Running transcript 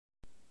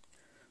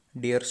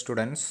Dear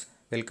students,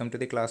 welcome to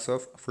the class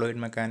of Fluid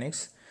Mechanics.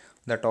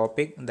 The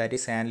topic that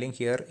is handling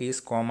here is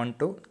common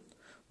to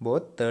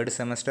both third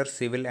semester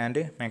civil and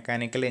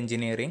mechanical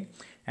engineering,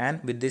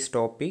 and with this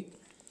topic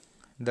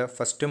the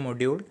first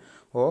module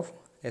of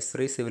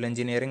S3 civil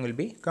engineering will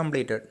be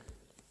completed.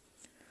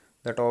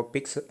 The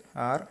topics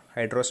are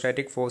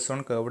hydrostatic force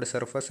on curved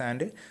surface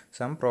and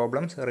some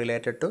problems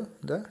related to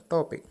the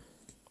topic.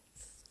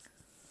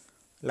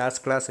 Last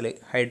class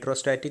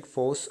hydrostatic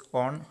force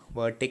on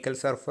vertical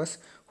surface,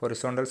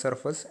 horizontal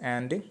surface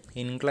and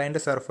inclined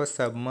surface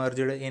submerged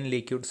in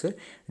liquids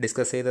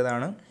discuss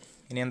ചെയ്തതാണ്.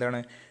 ഇനി എന്താണ്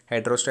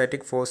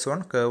hydrostatic force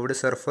on curved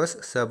surface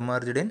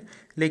submerged in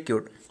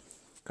liquid.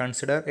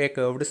 Consider a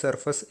curved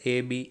surface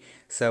AB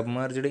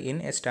submerged in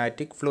a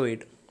static fluid.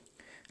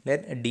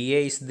 Let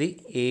dA is the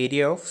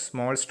area of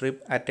small strip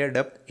at a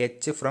depth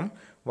h from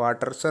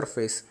water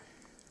surface.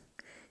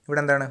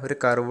 ഇവിടെ എന്താണ് ഒരു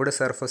curved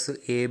surface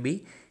A B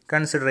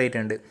consider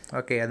ചെയ്തിട്ടുണ്ട്.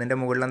 Okay, അതിൻ്റെ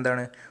മുകളിൽ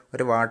എന്താണ്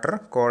ഒരു water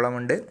column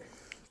ഉണ്ട്.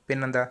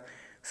 പിന്നെന്താ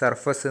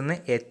സർഫസിൽ നിന്ന്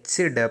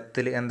എച്ച്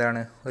ഡെപ്തിൽ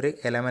എന്താണ് ഒരു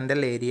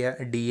elemental area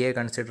D A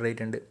consider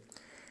ചെയ്തിട്ടുണ്ട്.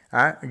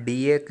 ആ ഡി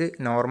എക്ക്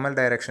നോർമൽ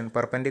ഡയറക്ഷൻ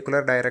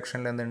പെർപെൻഡിക്കുലർ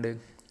ഡയറക്ഷനിൽ എന്തുണ്ട്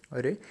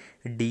ഒരു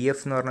ഡി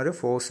എഫ് എന്ന് പറഞ്ഞൊരു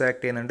ഫോഴ്സ്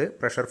ആക്ട് ചെയ്യുന്നുണ്ട്.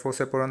 പ്രഷർ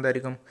ഫോഴ്സ് എപ്പോഴും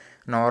എന്തായിരിക്കും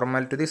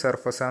normal to the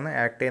സർഫസാണ്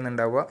act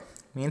ചെയ്യുന്നുണ്ടാവുക.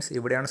 Means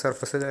ഇവിടെയാണ്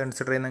സർഫസ്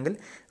കൺസിഡർ ചെയ്യുന്നതെങ്കിൽ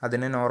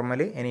അതിന്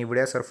നോർമലി, ഇനി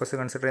ഇവിടെയാണ് സർഫസ്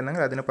കൺസിഡർ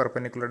ചെയ്യുന്നതെങ്കിൽ അതിന്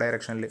പെർപെൻഡിക്കുലർ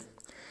ഡയറക്ഷനിൽ.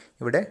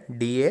 ഇവിടെ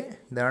ഡി എ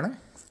ഇതാണ്,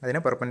 അതിന്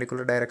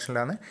പെർപെൻഡിക്കുലർ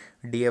ഡയറക്ഷനിലാണ്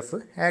ഡി എഫ്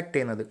ആക്ട്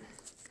ചെയ്യുന്നത്.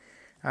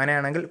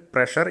 അങ്ങനെയാണെങ്കിൽ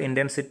pressure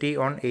intensity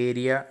on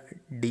area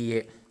D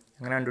A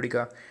അങ്ങനെ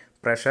കണ്ടുപിടിക്കുക.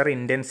 പ്രഷർ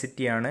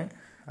ഇൻറ്റൻസിറ്റിയാണ്,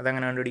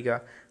 അതങ്ങനെ കണ്ടുപിടിക്കുക.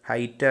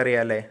 ഹൈറ്റ്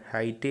അറിയാം അല്ലേ,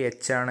 ഹൈറ്റ്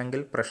എച്ച്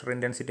ആണെങ്കിൽ പ്രഷർ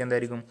ഇൻറ്റൻസിറ്റി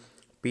എന്തായിരിക്കും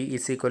P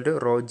is equal to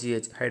rho G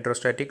H.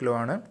 Hydrostatic law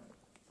ആണ്.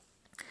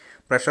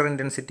 പ്രഷർ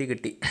ഇൻറ്റൻസിറ്റി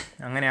കിട്ടി.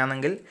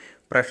 അങ്ങനെയാണെങ്കിൽ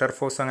പ്രഷർ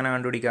ഫോഴ്സ് അങ്ങനെ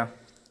കണ്ടുപിടിക്കാം.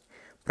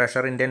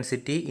 പ്രഷർ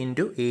ഇൻറ്റൻസിറ്റി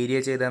ഇൻറ്റു ഏരിയ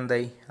ചെയ്താൽ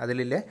എന്തായി,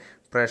 അതിലെ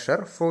പ്രഷർ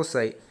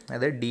ഫോഴ്സായി.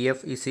 അത് D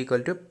F is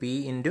equal to P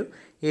into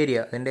area.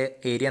 അതിൻ്റെ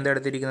ഏരിയ എന്താ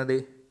എടുത്തിരിക്കുന്നത്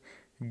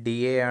ഡി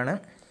എ ആണ്.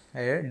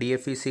 അതായത് D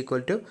F is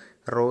equal to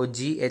rho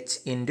G H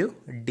into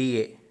D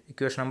A.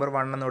 Equation number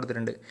 1 എന്ന്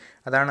കൊടുത്തിട്ടുണ്ട്.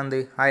 അതാണെന്ത്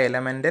ആ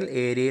എലമെൻ്റൽ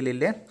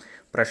ഏരിയയിലെ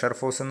പ്രഷർ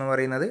ഫോഴ്സ് എന്ന്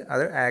പറയുന്നത്.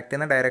 അത് ആക്ട്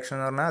ചെയ്യുന്ന ഡയറക്ഷൻ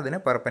എന്ന് പറഞ്ഞാൽ അതിന്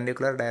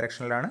പെർപെൻഡിക്കുലർ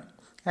ഡയറക്ഷനിലാണ്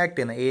ആക്ട്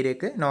ചെയ്യുന്നത്,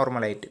 ഏരിയക്ക്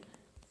നോർമലായിട്ട്.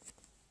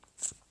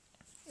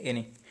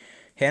 ഇനി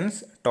hence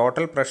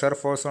total pressure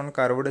force on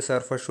curved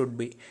surface should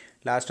be.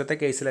 ലാസ്റ്റത്തെ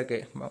കേസിലൊക്കെ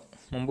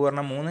മുമ്പ്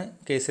പറഞ്ഞ 3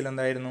 കേസിൽ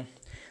എന്തായിരുന്നു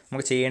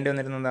നമുക്ക് ചെയ്യേണ്ടി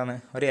വന്നിരുന്നത്, എന്താണ്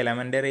ഒരു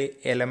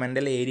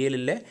എലമെൻ്റൽ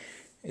ഏരിയയിലെ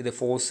ഇത്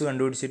ഫോഴ്സ്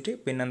കണ്ടുപിടിച്ചിട്ട്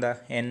പിന്നെന്താ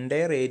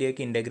എൻ്റയർ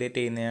ഏരിയയ്ക്ക് ഇൻ്റഗ്രേറ്റ്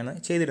ചെയ്യുന്നതാണ്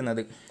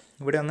ചെയ്തിരുന്നത്.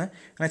 ഇവിടെ ഒന്ന്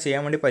അങ്ങനെ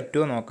ചെയ്യാൻ വേണ്ടി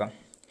പറ്റുമോ നോക്കാം.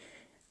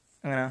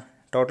 അങ്ങനെ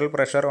total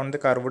pressure on the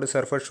curved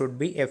surface should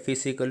be F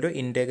is equal to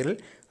integral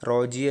raw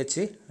G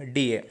H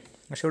D A.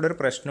 പക്ഷേ ഇവിടെ ഒരു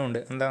പ്രശ്നമുണ്ട്.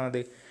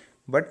 എന്താണത്,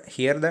 but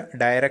here the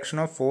direction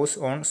of force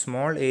on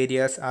small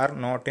areas are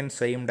not in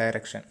same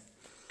direction.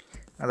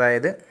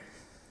 അതായത്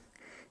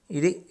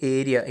ഇത്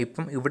area,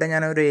 ഇപ്പം ഇവിടെ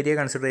ഞാനൊരു ഏരിയ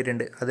കൺസിഡർ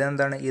ചെയ്തിട്ടുണ്ട്.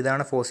 അതെന്താണ്,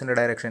 ഇതാണ് ഫോഴ്സിൻ്റെ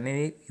ഡയറക്ഷൻ.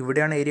 ഇനി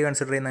ഇവിടെയാണ് ഏരിയ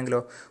കൺസിഡർ ചെയ്യുന്നതെങ്കിലോ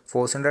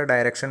ഫോഴ്സിൻ്റെ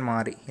ഡയറക്ഷൻ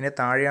മാറി. ഇനി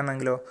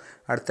താഴെയാണെങ്കിലോ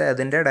അടുത്ത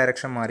അതിൻ്റെ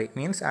ഡയറക്ഷൻ മാറി.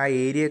 മീൻസ് ആ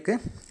ഏരിയക്ക്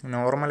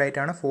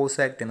നോർമലായിട്ടാണ് ഫോഴ്സ്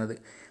ആക്ട് ചെയ്യുന്നത്.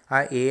 ആ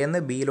എ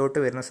എന്ന് ബിയിലോട്ട്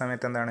വരുന്ന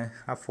സമയത്ത് എന്താണ്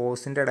ആ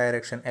ഫോഴ്സിൻ്റെ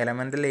ഡയറക്ഷൻ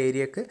എലമെൻ്റൽ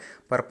ഏരിയക്ക്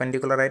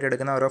പെർപെൻഡിക്കുലറായിട്ട്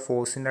എടുക്കുന്ന ഓരോ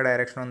ഫോഴ്സിൻ്റെ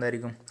ഡയറക്ഷൻ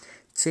എന്തായിരിക്കും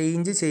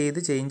ചേഞ്ച്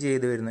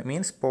ചെയ്ത് വരുന്നത്.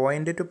 മീൻസ്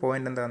പോയിൻ്റ് ടു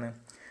പോയിൻ്റ് എന്താണ്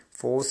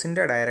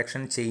ഫോഴ്സിൻ്റെ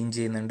ഡയറക്ഷൻ ചേഞ്ച്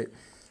ചെയ്യുന്നുണ്ട്.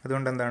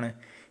 അതുകൊണ്ട് എന്താണ്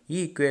ഈ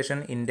ഇക്വേഷൻ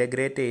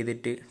ഇൻ്റഗ്രേറ്റ്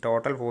ചെയ്തിട്ട്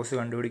ടോട്ടൽ ഫോഴ്സ്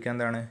കണ്ടുപിടിക്കാൻ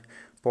എന്താണ്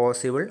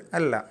പോസിബിൾ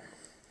അല്ല.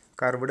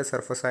 കർവ്ഡ്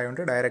സർഫസ്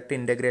ആയതുകൊണ്ട് ഡയറക്റ്റ്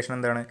ഇൻ്റഗ്രേഷൻ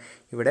എന്താണ്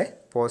ഇവിടെ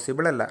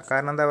പോസിബിൾ അല്ല.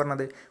 കാരണം എന്താ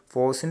പറഞ്ഞത്,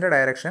 ഫോഴ്സിൻ്റെ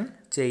ഡയറക്ഷൻ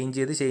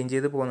ചേഞ്ച്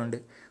ചെയ്ത് പോകുന്നുണ്ട്.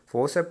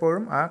 ഫോഴ്സ്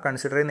എപ്പോഴും ആ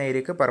കൺസിഡർ ചെയ്യുന്ന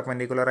ഏരിയക്ക്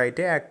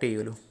പെർപെൻഡിക്കുലറായിട്ട് ആക്ട്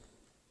ചെയ്യുമല്ലോ.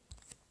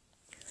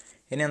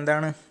 ഇനി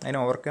എന്താണ് അതിനെ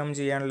ഓവർകം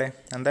ചെയ്യാനുള്ളത്,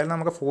 എന്തായാലും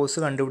നമുക്ക് ഫോഴ്സ്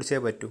കണ്ടുപിടിച്ചേ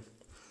പറ്റൂ.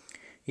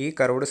 ഈ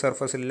കർവ്ഡ്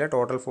സർഫസിലെ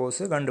ടോട്ടൽ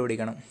ഫോഴ്സ്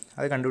കണ്ടുപിടിക്കണം.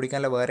 അത്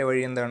കണ്ടുപിടിക്കാനുള്ള വേറെ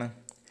വഴി എന്താണ്,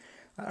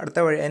 അടുത്ത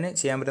വഴി അതിന്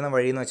ചെയ്യാൻ പറ്റുന്ന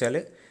വഴി എന്ന് വെച്ചാൽ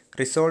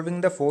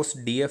resolving the force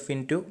D F in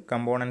to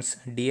components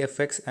D F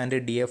X and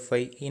D F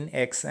Y in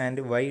X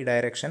and Y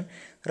direction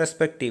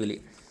respectively.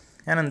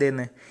 ഞാൻ എന്ത്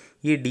ചെയ്യുന്നു,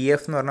 ഈ ഡി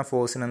എഫ് എന്ന് പറഞ്ഞ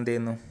ഫോഴ്സിന് എന്ത്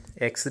ചെയ്യുന്നു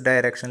എക്സ്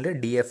ഡയറക്ഷനിൽ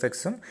ഡി എഫ്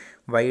എക്സും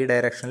വൈ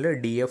ഡയറക്ഷനിൽ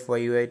ഡി എഫ്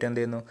വൈയും ആയിട്ട് എന്ത്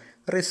ചെയ്യുന്നു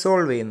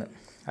റിസോൾവ് ചെയ്യുന്നു.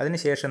 അതിന്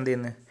ശേഷം എന്ത്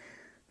ചെയ്യുന്നു,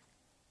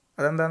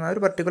 അതെന്താണ്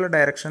ഒരു പർട്ടിക്കുലർ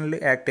ഡയറക്ഷനിൽ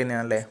ആക്ട്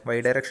ചെയ്യുന്നതാണല്ലേ. വൈ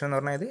ഡയറക്ഷൻ എന്ന്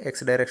പറഞ്ഞാൽ ഇത്,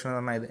 എക്സ് ഡയറക്ഷൻ എന്ന്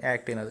പറഞ്ഞാൽ ഇത്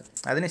ആക്ട് ചെയ്യുന്നത്.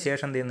 അതിന്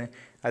ശേഷം എന്ത് ചെയ്യുന്നു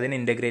അതിന്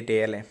ഇൻ്റഗ്രേറ്റ്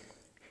ചെയ്യുക അല്ലേ.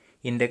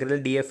 ഇൻ്റഗ്രൽ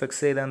ഡി എഫ്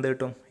എക്സ് ചെയ്താൽ എന്ത്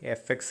കിട്ടും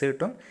എഫ് എക്സ്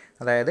കിട്ടും.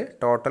 അതായത്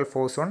total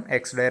force on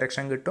X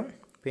direction കിട്ടും.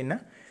 പിന്നെ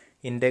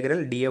ഇൻ്റഗ്രൽ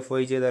ഡി എഫ്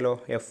വൈ ചെയ്താലോ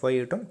എഫ് വൈ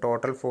കിട്ടും.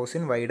 Total force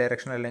in Y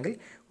direction അല്ലെങ്കിൽ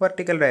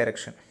വെർട്ടിക്കൽ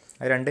ഡയറക്ഷൻ.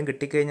 അത് രണ്ടും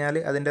കിട്ടിക്കഴിഞ്ഞാൽ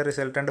അതിൻ്റെ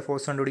റിസൾട്ടൻ്റ്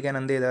ഫോഴ്സ് കണ്ടുപിടിക്കാൻ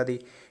എന്ത് ചെയ്താൽ മതി,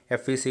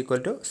 F is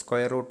equal to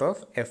square root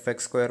of F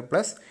X square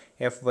plus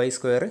F Y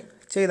square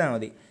ചെയ്താൽ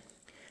മതി.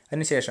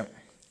 അതിനുശേഷം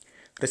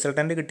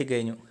റിസൾട്ടൻ്റ്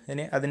കിട്ടിക്കഴിഞ്ഞു.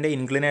 ഇനി അതിൻ്റെ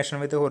ഇൻക്ലിനേഷൻ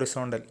വിത്ത്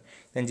ഹൊറിസോണ്ടൽ.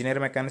 Engineer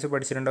mechanics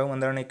പഠിച്ചിട്ടുണ്ടാവും.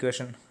 എന്താണ്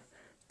equation,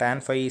 tan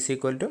phi is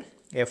equal to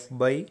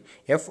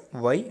F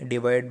Y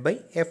divide by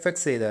F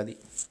X ചെയ്താൽ മതി.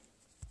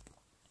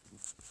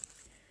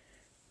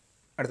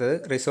 അടുത്തത്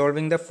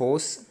resolving the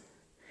force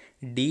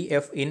D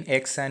F in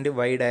X and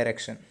Y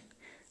direction.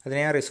 അതിനെ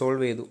ഞാൻ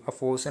റിസോൾവ് ചെയ്തു. ആ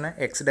ഫോഴ്സിനെ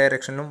എക്സ്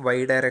ഡയറക്ഷനിലും വൈ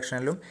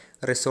ഡയറക്ഷനിലും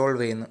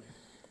റിസോൾവ് ചെയ്യുന്നു.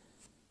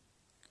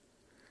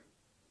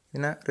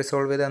 ഇതിനെ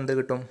റിസോൾവ് ചെയ്താൽ എന്ത്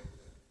കിട്ടും?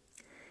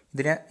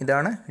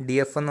 ഇതാണ് ഡി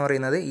എഫ് എന്ന്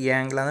പറയുന്നത്. ഈ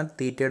ആംഗിളാണ്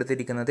തീറ്റ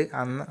എടുത്തിരിക്കുന്നത്.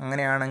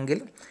 അങ്ങനെയാണെങ്കിൽ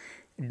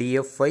D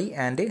F I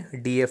and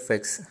D F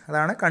X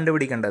അതാണ്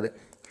കണ്ടുപിടിക്കേണ്ടത്.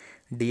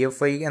 ഡി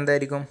എഫ് ഐ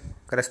എന്തായിരിക്കും?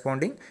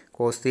 കറസ്പോണ്ടിങ്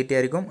കോസ് തീറ്റ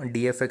ആയിരിക്കും.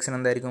 ഡി എഫ് എക്സിന്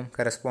എന്തായിരിക്കും?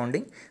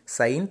 കറസ്പോണ്ടിങ്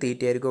സൈൻ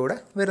തീറ്റ ആയിരിക്കും ഇവിടെ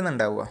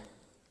വരുന്നുണ്ടാവുക.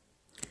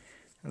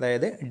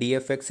 അതായത് D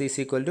F X is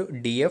equal to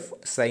D F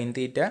sine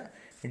theta.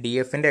 D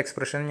എഫിൻ്റെ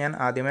എക്സ്പ്രഷൻ ഞാൻ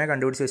ആദ്യമേ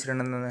കണ്ടുപിടിച്ച്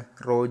വെച്ചിട്ടുണ്ടെന്ന്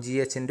raw G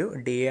H into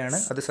D A ആണ്.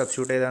 അത്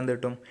സബ്സ്റ്റിറ്റ്യൂട്ട് ചെയ്താൽ എന്ത്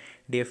കിട്ടും?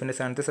 ഡി എഫിൻ്റെ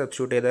സ്ഥാനത്ത്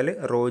സബ്സ്റ്റിറ്റ്യൂട്ട് ചെയ്താൽ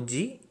raw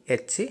G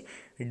H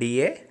D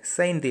A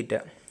sine theta.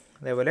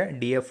 അതേപോലെ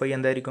ഡി എഫ് ഐ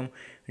എന്തായിരിക്കും?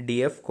 ഡി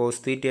എഫ്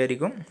കോസ് തീറ്റ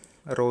ആയിരിക്കും.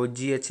 Raw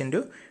G H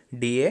into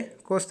D A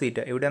cos theta.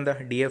 ഇവിടെ എന്താ?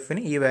 ഡി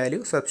എഫിന് ഈ വാല്യൂ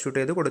സബ്സ്റ്റിറ്റ്യൂട്ട്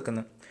ചെയ്ത്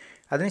കൊടുക്കുന്നു.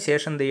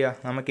 അതിനുശേഷം എന്ത് ചെയ്യുക?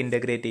 നമുക്ക്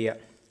ഇൻ്റഗ്രേറ്റ്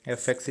ചെയ്യുക.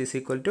 F X is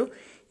equal to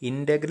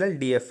integral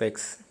D F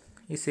X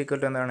is equal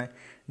to എന്താണ്?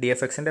 ഡി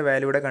എഫ് എക്സിൻ്റെ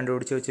വാല്യൂ ഇവിടെ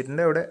കണ്ടുപിടിച്ച്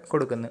വെച്ചിട്ടുണ്ട്, ഇവിടെ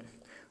കൊടുക്കുന്നു.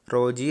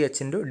 Raw G H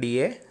into D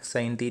A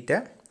sine theta.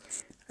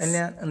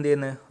 അതിന് എന്ത്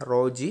ചെയ്യുന്നു?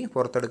 റോ ജി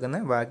പുറത്തെടുക്കുന്നു.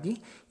 ബാക്കി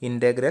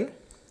integral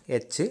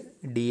H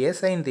D A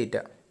sine theta.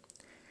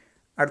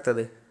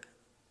 അടുത്തത്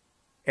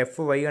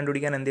എഫ് വൈ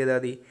കണ്ടുപിടിക്കാൻ എന്ത് ചെയ്താൽ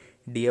മതി?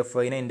 ഡി എഫ്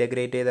ഐനെ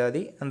ഇൻ്റഗ്രേറ്റ് ചെയ്താൽ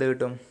മതി. എന്ത്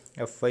കിട്ടും?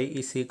 F I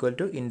is equal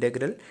to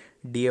integral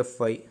D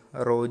F I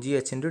raw G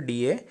H into D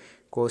A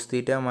cos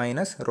theta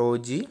minus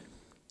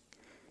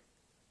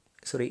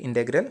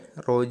integral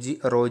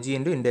raw G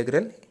into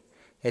integral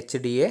H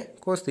D A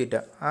cos theta.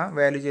 ആ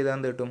value ചെയ്താൽ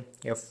എന്ത് കിട്ടും?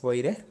 F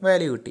വൈയുടെ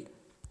value കിട്ടി.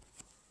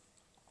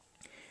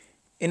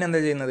 ഇനി എന്താ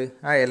ചെയ്യുന്നത്?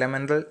 ആ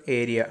എലമെൻ്റൽ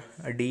ഏരിയ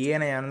ഡി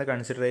എനെ ഞാനൊന്ന്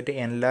കൺസിഡർ ചെയ്തിട്ട്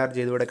എൻലാർജ്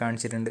ചെയ്ത് ഇവിടെ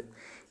കാണിച്ചിട്ടുണ്ട്.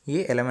 ഈ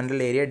എലമെൻ്റൽ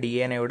ഏരിയ ഡി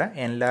എനെ ഇവിടെ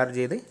എൻലാർജ്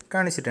ചെയ്ത്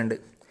കാണിച്ചിട്ടുണ്ട്.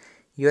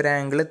 ഈ ഒരു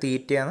ആംഗിൾ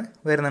തീറ്റയാണ്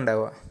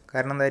വരുന്നുണ്ടാവുക.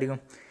 കാരണം എന്തായിരിക്കും?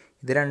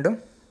 ഇത് രണ്ടും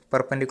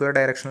പെർപെൻഡിക്കുലർ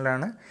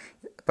ഡയറക്ഷനിലാണ്,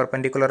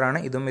 പെർപെൻഡിക്കുലറാണ്.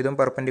 ഇതും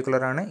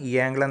പെർപെൻഡിക്കുലറാണ്. ഈ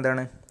ആംഗിൾ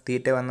എന്താണ്?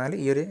 തീറ്റ വന്നാൽ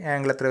ഈ ഒരു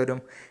ആംഗിൾ എത്ര വരും?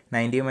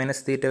 90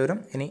 മൈനസ് തീറ്റ വരും.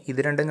 ഇനി ഇത്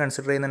രണ്ടും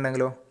കൺസിഡർ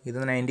ചെയ്യുന്നുണ്ടെങ്കിലോ ഇത്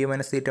 90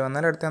 മൈനസ് തീറ്റ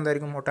വന്നാൽ അടുത്ത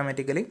എന്തായിരിക്കും?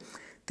 ഓട്ടോമാറ്റിക്കലി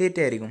തീറ്റ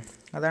ആയിരിക്കും.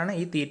 അതാണ്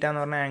ഈ തീറ്റ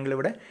എന്ന് പറഞ്ഞ ആംഗിൾ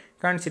ഇവിടെ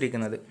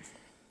കാണിച്ചിരിക്കുന്നത്.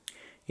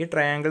 ഈ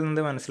ട്രയാങ്കിൾ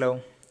നിന്ന് മനസ്സിലാവും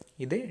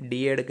ഇത് ഡി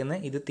എടുക്കുന്ന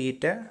ഇത്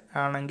തീറ്റ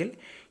ആണെങ്കിൽ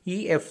ഈ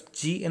എഫ്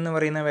ജി എന്ന്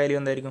പറയുന്ന വാല്യൂ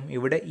എന്തായിരിക്കും?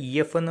 ഇവിടെ ഇ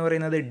എഫ് എന്ന്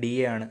പറയുന്നത് ഡി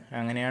എ ആണ്.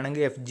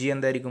 അങ്ങനെയാണെങ്കിൽ എഫ് ജി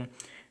എന്തായിരിക്കും?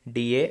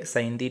 ഡി എ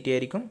സൈൻ തീറ്റ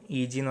ആയിരിക്കും.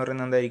 ഇ ജി എന്ന്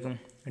പറയുന്നത് എന്തായിരിക്കും?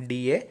 ഡി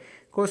എ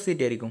കോസ്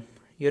തീറ്റ ആയിരിക്കും.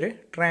 ഈ ഒരു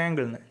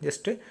ട്രയാങ്കിളിൽ നിന്ന്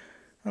ജസ്റ്റ്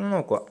ഒന്ന്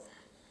നോക്കുക.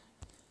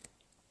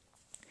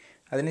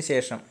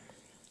 അതിനുശേഷം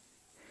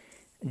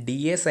ഡി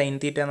എ സൈൻ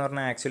തീറ്റ എന്ന്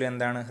പറഞ്ഞാൽ ആക്ച്വലി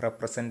എന്താണ്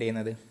റെപ്രസെൻ്റ്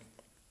ചെയ്യുന്നത്?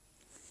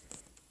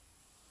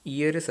 ഈ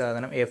ഒരു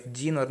സാധനം എഫ്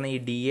ജി എന്ന് പറഞ്ഞാൽ ഈ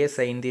D A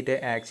sine theta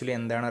actually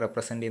എന്താണ്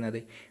റെപ്രസെൻ്റ് ചെയ്യുന്നത്?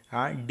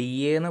 ആ ഡി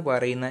എ എന്ന്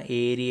പറയുന്ന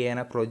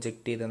ഏരിയനെ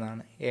പ്രൊജക്റ്റ്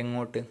ചെയ്തതാണ്.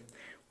 എങ്ങോട്ട്?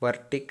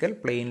 വെർട്ടിക്കൽ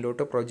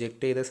പ്ലെയിനിലോട്ട്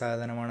പ്രൊജക്റ്റ് ചെയ്ത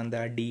സാധനമാണ്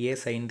എന്താ? ഡി എ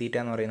സൈൻ തീറ്റ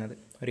എന്ന് പറയുന്നത്.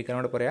 ഒരിക്കലും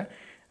കൂടെ പറയാം.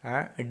 ആ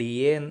ഡി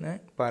എ എന്ന്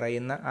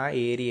പറയുന്ന ആ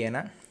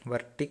ഏരിയനെ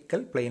വെർട്ടിക്കൽ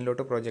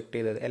പ്ലെയിനിലോട്ട് പ്രൊജക്റ്റ്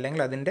ചെയ്തത്,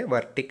 അല്ലെങ്കിൽ അതിൻ്റെ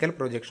വെർട്ടിക്കൽ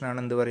പ്രൊജക്ഷനാണ്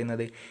എന്ത്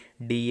പറയുന്നത്?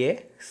 ഡി എ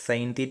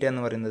സൈൻ തീറ്റ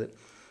എന്ന് പറയുന്നത്.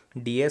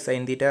 D A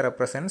sine theta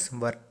represents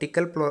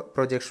vertical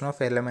projection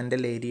of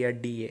elemental area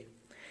D A.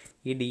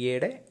 ഈ ഡി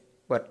എയുടെ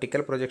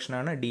vertical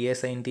പ്രൊജക്ഷനാണ് D A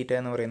sine theta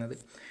എന്ന് പറയുന്നത്.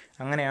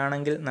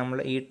 അങ്ങനെയാണെങ്കിൽ നമ്മൾ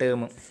ഈ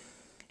ടേം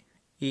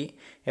ഈ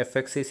F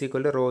X is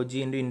equal to rho G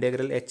into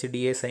integral H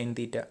D A sine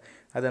theta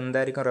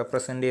അതെന്തായിരിക്കും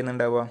represent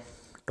ചെയ്യുന്നുണ്ടാവുക?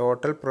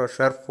 Total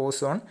pressure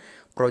force on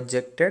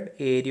projected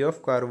area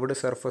of curved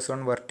surface on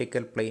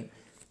vertical plane.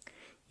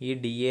 ഈ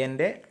D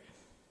എൻ്റെ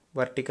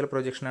vertical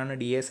പ്രൊജക്ഷനാണ്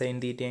D A sine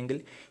theta എങ്കിൽ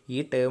ഈ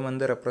term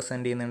എന്ത്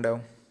represent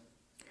ചെയ്യുന്നുണ്ടാവും?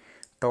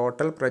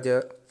 Total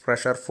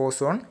pressure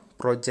force on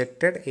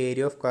projected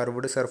area of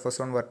curved surface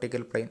on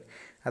vertical plane.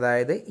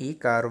 അതായത് ഈ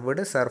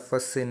curved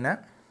സർഫസിനെ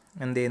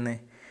എന്ത് ചെയ്യുന്നത്?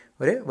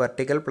 ഒരു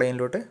വെർട്ടിക്കൽ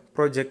പ്ലെയിനിലോട്ട്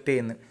പ്രൊജക്റ്റ്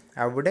ചെയ്യുന്നു.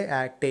 അവിടെ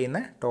ആക്ട് ചെയ്യുന്ന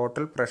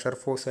ടോട്ടൽ പ്രഷർ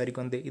ഫോഴ്സ്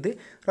ആയിരിക്കും എന്ത് ഇത്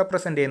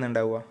റെപ്രസെൻ്റ്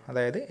ചെയ്യുന്നുണ്ടാവുക.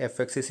 അതായത് F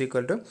X is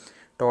equal to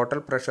total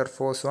pressure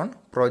force on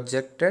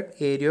projected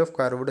area of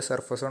curved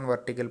surface on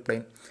vertical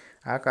plane.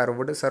 ആ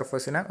കർവ്ഡ്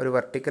സർഫസിനെ ഒരു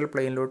വെർട്ടിക്കൽ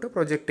പ്ലെയിനിലോട്ട്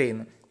പ്രൊജക്റ്റ്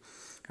ചെയ്യുന്നു.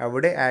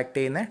 അവിടെ ആക്ട്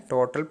ചെയ്യുന്ന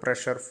ടോട്ടൽ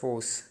പ്രഷർ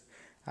ഫോഴ്സ്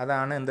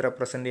അതാണ് എന്ത്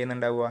represent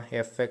ചെയ്യുന്നുണ്ടാവുക?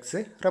 F X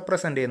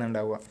represent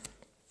ചെയ്യുന്നുണ്ടാവുക.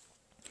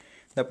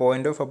 The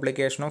point of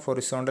application of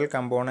horizontal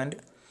component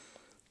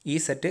ഈ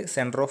set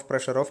centre of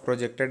pressure of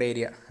projected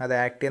area. അത്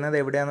act ചെയ്യുന്നത്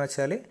എവിടെയാണെന്ന്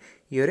വെച്ചാൽ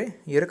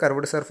ഈ ഒരു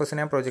കർവ്ഡ്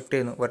സർഫസിനെ ഞാൻ പ്രൊജക്റ്റ്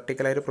ചെയ്യുന്നു.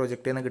 വെർട്ടിക്കലായിട്ട്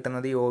പ്രൊജക്റ്റ് ചെയ്യുന്ന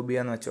കിട്ടുന്നത് ഈ ഒ ബി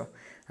ആണെന്ന് വെച്ചോ.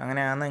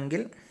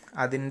 അങ്ങനെയാണെങ്കിൽ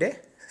അതിൻ്റെ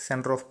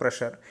centre of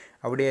pressure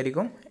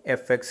അവിടെയായിരിക്കും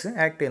F X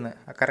act ചെയ്യുന്നത്.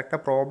 കറക്റ്റ്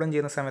പ്രോബ്ലം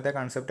ചെയ്യുന്ന സമയത്ത്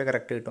കൺസെപ്റ്റ്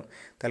കറക്റ്റ് കിട്ടും.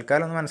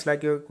 തൽക്കാലം ഒന്ന്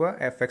മനസ്സിലാക്കി വെക്കുക.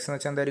 എഫ് എക്സ് എന്ന്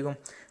വെച്ചാൽ എന്തായിരിക്കും?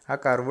 ആ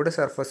കർവ്ഡ്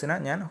സർഫസിനെ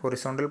ഞാൻ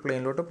ഹൊറിസോണ്ടൽ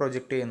പ്ലെയിനിലോട്ട്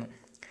പ്രൊജക്റ്റ് ചെയ്യുന്നു.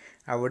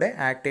 അവിടെ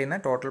ആക്ട് ചെയ്യുന്ന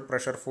ടോട്ടൽ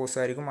പ്രഷർ ഫോഴ്സ്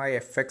ആയിരിക്കും ആ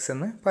എഫ് എക്സ്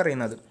എന്ന്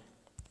പറയുന്നത്.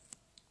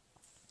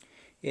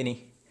 ഇനി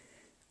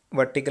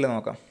വെർട്ടിക്കൽ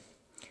നോക്കാം.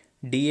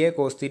 D A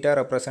cos theta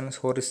represents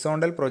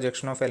horizontal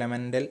projection of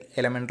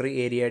elementary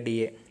area D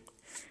A.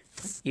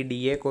 ഈ ഡി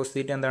എ കോസ്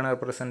തീറ്റ എന്താണ്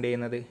റെപ്രസെൻ്റ്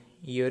ചെയ്യുന്നത്?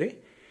 ഈ ഒരു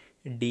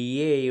ഡി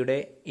എയുടെ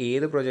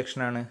ഏത്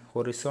പ്രൊജക്ഷനാണ്?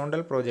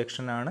 ഹൊറിസോണ്ടൽ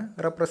പ്രൊജക്ഷനാണ്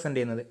റെപ്രസെൻ്റ്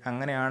ചെയ്യുന്നത്.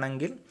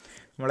 അങ്ങനെയാണെങ്കിൽ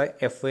നമ്മളെ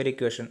എഫ് ഒരു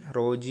equation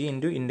raw G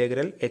into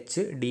integral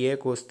H D A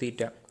cos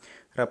theta.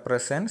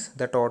 represents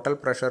the total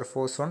pressure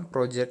force on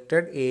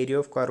projected area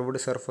of curved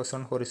surface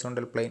on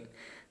horizontal plane.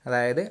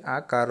 അതായത് ആ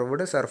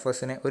കർവ്ഡ്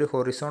സർഫസിനെ ഒരു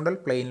ഹൊറിസോണ്ടൽ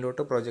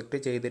പ്ലെയിനിലോട്ട് പ്രൊജക്റ്റ്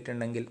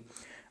ചെയ്തിട്ടുണ്ടെങ്കിൽ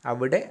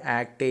അവിടെ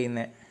ആക്ട്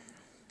ചെയ്യുന്ന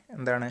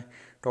എന്താണ്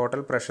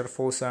ടോട്ടൽ പ്രഷർ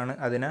ഫോഴ്സാണ്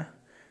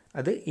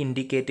അത്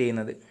indicate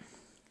ചെയ്യുന്നത്.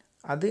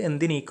 അത്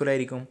എന്തിന്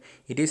ഈക്വലായിരിക്കും?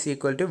 It is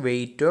equal to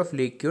weight of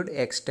liquid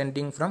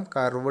extending from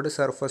curved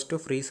surface to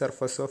free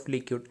surface of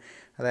liquid.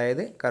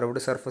 അതായത്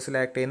കർവ്ഡ് സർഫസിൽ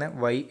ആക്ട് ചെയ്യുന്ന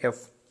YF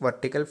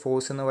വെർട്ടിക്കൽ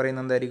ഫോഴ്സ് എന്ന്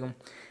പറയുന്നത് എന്തായിരിക്കും?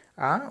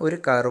 ആ ഒരു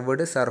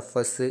curved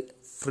surface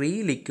free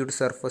liquid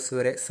surface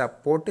വരെ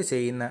സപ്പോർട്ട്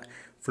ചെയ്യുന്ന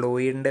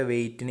ഫ്ലൂയിഡിൻ്റെ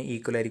വെയ്റ്റിന്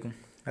ഈക്വൽ ആയിരിക്കും.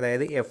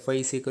 അതായത് FI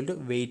is equal to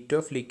weight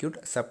of liquid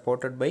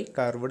supported by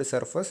curved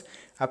surface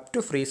up to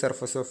free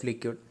surface of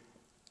liquid.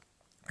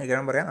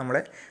 ഇങ്ങനെ പറയാം,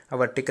 നമ്മുടെ ആ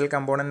വെർട്ടിക്കൽ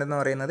കമ്പോണൻ്റ് എന്ന്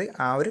പറയുന്നത്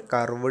ആ ഒരു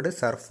കർവ്ഡ്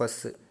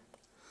സർഫസ്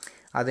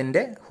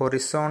അതിൻ്റെ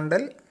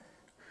ഹൊറിസോണ്ടൽ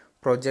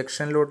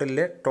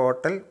പ്രൊജക്ഷനിലോട്ടുള്ള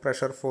ടോട്ടൽ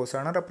പ്രഷർ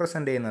ഫോഴ്സാണ്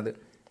റെപ്രസെൻ്റ് ചെയ്യുന്നത്.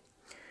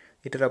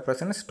 It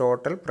represents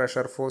total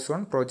pressure force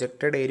on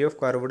projected area of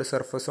curved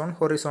surface on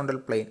horizontal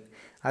plane.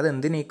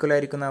 അതെന്തിന് equal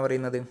ആയിരിക്കും എന്നാണ്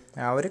പറയുന്നത്?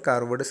 ആ ഒരു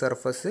കർവ്ഡ്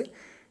സർഫസ്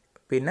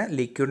പിന്നെ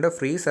ലിക്വിഡിൻ്റെ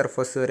ഫ്രീ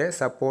സർഫസ് വരെ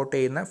സപ്പോർട്ട്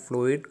ചെയ്യുന്ന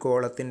ഫ്ലൂയിഡ്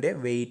കോളത്തിൻ്റെ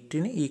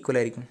വെയ്റ്റിന് ഈക്വൽ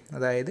ആയിരിക്കും.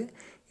 അതായത്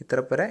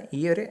ഇത്രപ്പര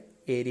ഈ ഒരു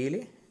ഏരിയയിൽ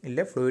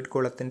ഇല്ല ഫ്ലൂയിഡ്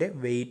കോളത്തിൻ്റെ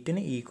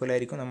വെയ്റ്റിന് ഈക്വൽ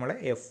ആയിരിക്കും നമ്മളെ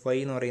FI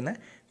എന്ന് പറയുന്ന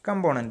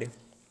component.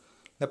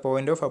 The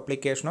point of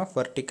application of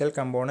vertical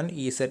component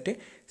is at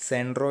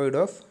centroid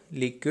of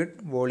liquid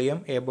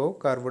volume above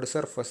curved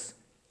surface.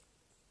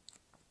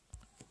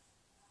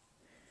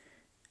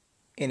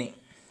 ഇനി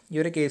ഈ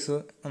ഒരു കേസ്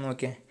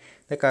നോക്കിയാൽ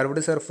the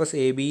curved surface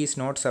AB is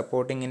not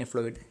supporting any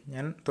fluid.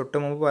 ഞാൻ തൊട്ട്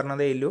മുമ്പ്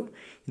പറഞ്ഞതേ ഉള്ളൂ,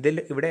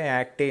 ഇവിടെ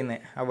ആക്ട് ചെയ്യുന്ന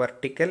ആ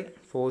വെർട്ടിക്കൽ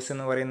ഫോഴ്സ്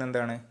എന്ന് പറയുന്നത്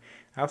എന്താണ്?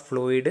 ആ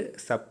ഫ്ലൂയിഡ്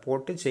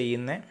സപ്പോർട്ട്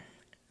ചെയ്യുന്ന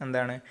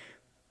എന്താണ്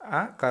ആ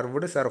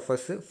കർവ്ഡ്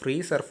സർഫസ് ഫ്രീ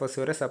സർഫസ്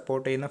വരെ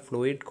സപ്പോർട്ട് ചെയ്യുന്ന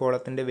ഫ്ലൂയിഡ്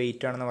കോളത്തിൻ്റെ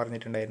വെയിറ്റ് ആണെന്ന്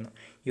പറഞ്ഞിട്ടുണ്ടായിരുന്നു.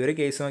 ഈ ഒരു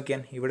കേസ്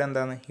നോക്കിയാൽ ഇവിടെ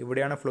എന്താണ്?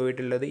 ഇവിടെയാണ്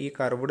ഫ്ലൂയിഡ് ഉള്ളത്. ഈ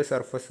കർവ്ഡ്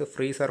സർഫസ്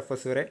ഫ്രീ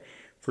സർഫസ് വരെ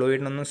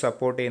ഫ്ലൂയിഡിനൊന്നും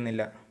സപ്പോർട്ട്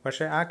ചെയ്യുന്നില്ല.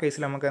 പക്ഷേ ആ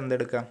കേസിൽ നമുക്ക്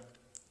എന്തെടുക്കാം?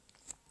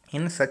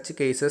 In such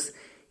cases,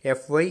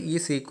 FY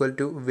is equal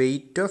to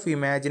weight of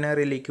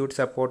imaginary liquid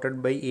supported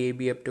by AB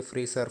up to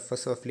free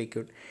surface of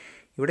liquid.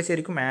 ഇവിടെ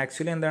ശരിക്കും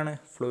ആക്ച്വലി എന്താണ്?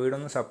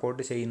 ഫ്ലൂയിഡൊന്നും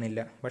സപ്പോർട്ട്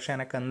ചെയ്യുന്നില്ല. പക്ഷേ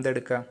എനിക്ക്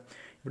എന്തെടുക്കാം?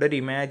 ഇവിടെ ഒരു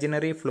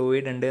ഇമാജിനറി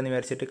ഫ്ലൂയിഡ് ഉണ്ട് എന്ന്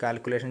വിചാരിച്ചിട്ട്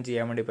കാൽക്കുലേഷൻ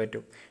ചെയ്യാൻ വേണ്ടി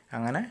പറ്റും.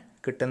 അങ്ങനെ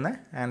കിട്ടുന്ന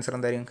ആൻസർ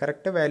എന്തായിരിക്കും?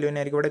 കറക്റ്റ് വാല്യൂ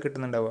തന്നെയായിരിക്കും ഇവിടെ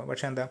കിട്ടുന്നുണ്ടാവുക.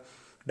 പക്ഷേ എന്താ?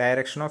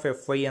 ഡയറക്ഷൻ ഓഫ്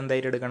FI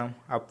എന്തായിട്ട് എടുക്കണം?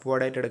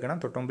 അപ്വേർഡായിട്ട് എടുക്കണം.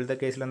 തൊട്ടുമുമ്പിലത്തെ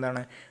കേസിൽ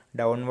എന്താണ്?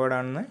 ഡൗൺവേർഡ്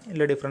ആണെന്ന്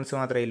ഉള്ള ഡിഫറൻസ്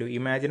മാത്രമേ ഉള്ളൂ.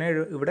 ഇമാജിനറി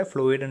ഇവിടെ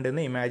ഫ്ലൂയിഡ്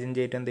ഉണ്ടെന്ന് ഇമാജിൻ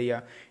ചെയ്തിട്ട് എന്ത്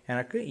ചെയ്യുക?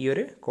 എനിക്ക് ഈ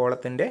ഒരു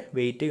കോളത്തിൻ്റെ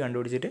വെയിറ്റ്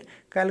കണ്ടുപിടിച്ചിട്ട്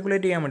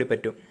കാൽക്കുലേറ്റ് ചെയ്യാൻ വേണ്ടി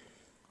പറ്റും.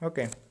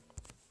 ഓക്കെ,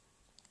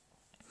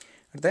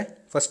 അടുത്ത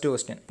ഫസ്റ്റ്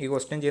ക്വസ്റ്റ്യൻ. ഈ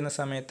ക്വസ്റ്റ്യൻ ചെയ്യുന്ന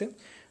സമയത്ത്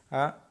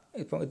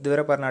ഇപ്പോൾ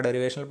ഇതുവരെ പറഞ്ഞ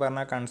ഡെറിവേഷനിൽ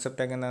പറഞ്ഞ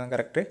കൺസെപ്റ്റൊക്കെ എന്താണ്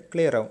കറക്റ്റ്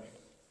ക്ലിയർ ആവും.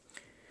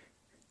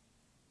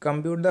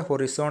 Compute the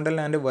horizontal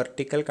and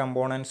vertical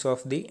components of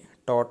the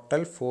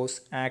total force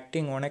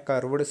acting on a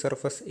curved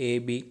surface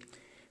AB,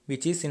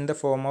 which is in the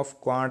form of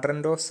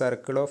quadrant of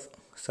circle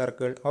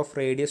of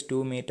radius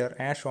 2 meter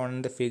as shown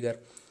in the figure.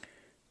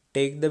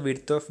 Take the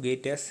width of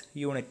gate as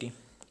unity.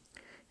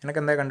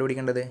 എനിക്ക് എന്താ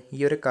കണ്ടുപിടിക്കേണ്ടത്? ഈ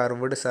ഒരു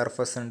curved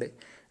surface ഉണ്ട്,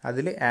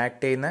 അതിൽ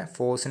act ചെയ്യുന്ന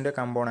ഫോഴ്സിൻ്റെ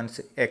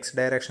components X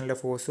ഡയറക്ഷനിലെ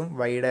ഫോഴ്സും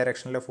Y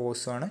ഡയറക്ഷനിലെ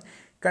ഫോഴ്സും ആണ്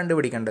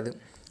കണ്ടുപിടിക്കേണ്ടത്.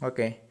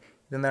 ഓക്കെ,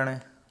 ഇതെന്താണ്?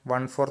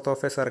 1/4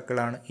 ഓഫ് എ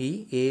സർക്കിളാണ് ഈ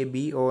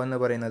ABO എന്ന്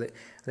പറയുന്നത്.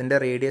 അതിൻ്റെ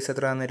റേഡിയസ്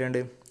എത്ര തന്നിട്ടുണ്ട്?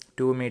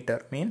 2 മീറ്റർ.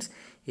 മീൻസ്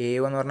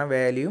AO എന്ന് പറഞ്ഞ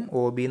വാല്യൂയും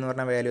OB എന്ന്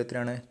പറഞ്ഞ വാല്യൂ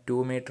എത്രയാണ്? 2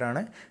 മീറ്റർ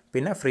ആണ്.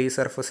 പിന്നെ ഫ്രീ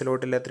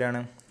സർഫസിലോട്ടുള്ള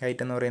എത്രയാണ്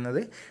ഹൈറ്റ് എന്ന്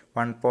പറയുന്നത്?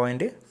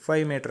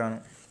 1.5 മീറ്റർ ആണ്.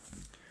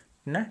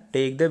 പിന്നെ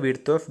take the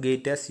width of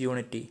gate as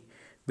unity.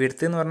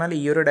 Width എന്ന് പറഞ്ഞാൽ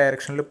ഈ ഒരു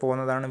ഡയറക്ഷനിൽ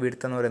പോകുന്നതാണ്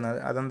വിഡ്ത്ത് എന്ന്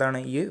പറയുന്നത്. അതെന്താണ്?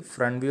 ഈ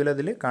ഫ്രണ്ട് വ്യൂവിൽ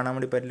അതിൽ കാണാൻ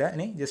വേണ്ടി പറ്റില്ല.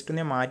 ഇനി ജസ്റ്റ്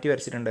ഞാൻ മാറ്റി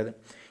വരച്ചിട്ടുണ്ട്.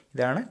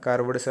 ഇതാണ്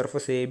കർവ്ഡ്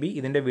സർഫസ് AB.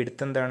 ഇതിൻ്റെ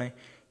വിഡ്ത്ത് എന്താണ്?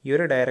 ഈ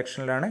ഒരു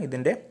ഡയറക്ഷനിലാണ്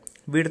ഇതിൻ്റെ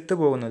വിഡ്ത്ത്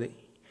പോകുന്നത്.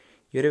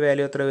 ഈ ഒരു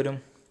വാല്യൂ എത്ര വരും?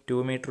 2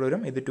 മീറ്റർ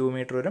വരും. ഇത് 2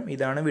 മീറ്റർ വരും.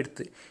 ഇതാണ്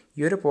വിഡ്ത്ത്.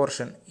 ഈ ഒരു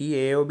പോർഷൻ, ഈ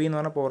AOB എന്ന്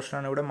പറഞ്ഞ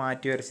പോർഷനാണ് ഇവിടെ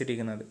മാറ്റി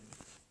വരച്ചിരിക്കുന്നത്.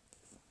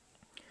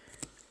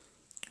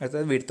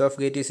 അടുത്തത് width of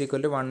gate is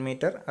equal to 1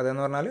 metre.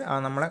 അതെന്ന് പറഞ്ഞാൽ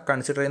നമ്മളെ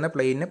കൺസിഡർ ചെയ്യുന്ന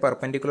പ്ലെയിനിന്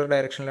പെർപെൻഡിക്കുലർ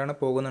ഡയറക്ഷനിലാണ്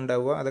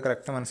പോകുന്നുണ്ടാവുക. അത്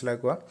കറക്റ്റ്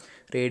മനസ്സിലാക്കുക.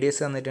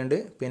 റേഡിയസ് തന്നിട്ടുണ്ട്.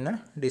 പിന്നെ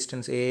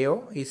distance AO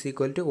is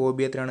equal to OB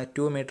എത്രയാണ്?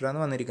 2 മീറ്ററാണ്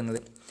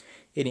വന്നിരിക്കുന്നത്.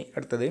 ഇനി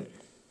അടുത്തത്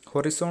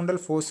horizontal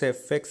force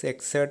Fx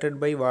exerted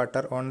by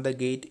water on the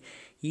gate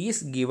is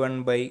given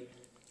by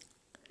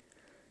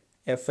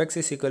Fx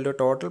is equal to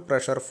total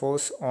pressure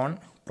force on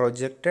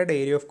projected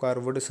area of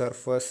curved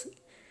surface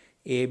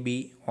AB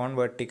on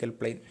vertical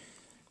plane.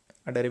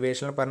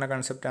 ഡെറിവേഷനിൽ പറഞ്ഞ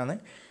കൺസെപ്റ്റാണ്,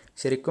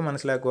 ശരിക്കും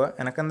മനസ്സിലാക്കുക.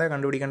 എനിക്കെന്താ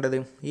കണ്ടുപിടിക്കേണ്ടത്?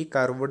 ഈ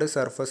കർവ്ഡ്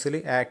സർഫസിൽ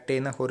ആക്ട്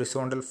ചെയ്യുന്ന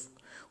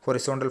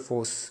horizontal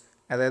force,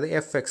 അതായത്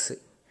Fx,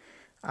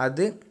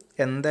 അത്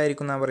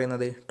എന്തായിരിക്കും എന്നാണ്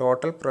പറയുന്നത്?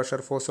 Total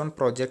pressure force on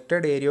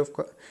projected area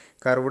of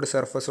curved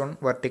surface on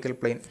vertical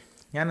plane.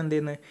 ഞാൻ എന്ത്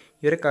ചെയ്യുന്നു?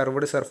 ഈ ഒരു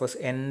കർവ്ഡ് സർഫസ്,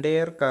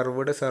 എൻ്റയർ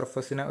കർവ്ഡ്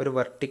സർഫസിനെ ഒരു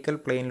വെർട്ടിക്കൽ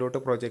പ്ലെയിനിലോട്ട്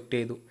പ്രൊജക്റ്റ്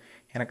ചെയ്തു.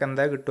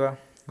 എനിക്കെന്താ കിട്ടുക?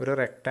 ഒരു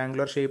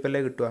റെക്ടാങ്കുലർ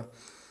ഷേപ്പല്ലേ കിട്ടുക.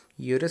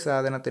 ഈ ഒരു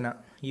സാധനത്തിന്,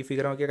 ഈ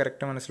ഫിഗർ നോക്കിയാൽ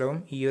കറക്റ്റ് മനസ്സിലാവും.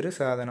 ഈ ഒരു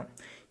സാധനം,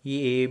 ഈ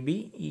AB,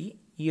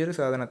 ഈ ഒരു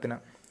സാധനത്തിന്,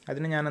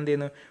 അതിന് ഞാൻ എന്ത്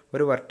ചെയ്യുന്നു?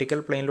 ഒരു വെർട്ടിക്കൽ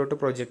പ്ലെയിനിലോട്ട്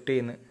പ്രൊജക്റ്റ്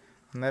ചെയ്യുന്നു.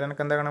 അന്നേരം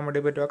എനിക്ക് എന്താ കാണാൻ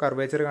വേണ്ടി പറ്റുക?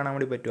 കർവേച്ചർ കാണാൻ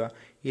വേണ്ടി പറ്റുക?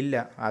 ഇല്ല.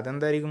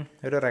 അതെന്തായിരിക്കും?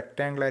 ഒരു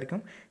റെക്റ്റാങ്കിൾ ആയിരിക്കും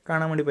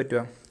കാണാൻ വേണ്ടി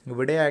പറ്റുക.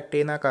 ഇവിടെ ആക്ട്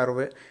ചെയ്യുന്ന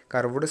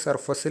കർവ്ഡ്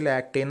സർഫസിൽ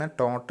ആക്ട് ചെയ്യുന്ന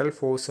ടോട്ടൽ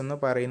ഫോഴ്സ് എന്ന്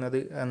പറയുന്നത്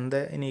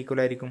എന്തിന്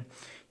ഈക്വൽ ആയിരിക്കും?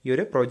 ഈ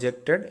ഒരു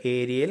പ്രൊജക്റ്റഡ്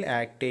ഏരിയയിൽ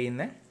ആക്ട്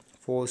ചെയ്യുന്ന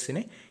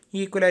ഫോഴ്സിന്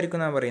ഈക്വൽ ആയിരിക്കും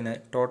എന്നാണ് പറയുന്നത്.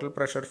 Total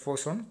pressure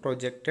force on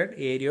projected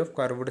area of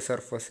curved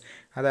surface,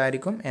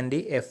 അതായിരിക്കും എൻ്റെ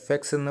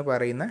Fx എന്ന്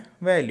പറയുന്ന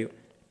വാല്യൂ.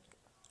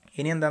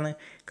 ഇനി എന്താണ്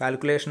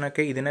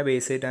കാൽക്കുലേഷനൊക്കെ ഇതിനെ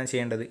ബേസ് ചെയ്തിട്ടാണ്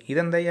ചെയ്യേണ്ടത്.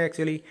 ഇതെന്തായി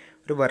ആക്ച്വലി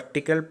ഒരു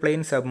vertical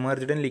plane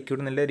submerged in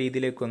liquid എന്നുള്ള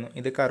രീതിയിലേക്ക് വന്നു.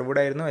 ഇത് കർവ്ഡ്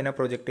ആയിരുന്നു, അതിനെ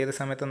പ്രൊജക്റ്റ് ചെയ്ത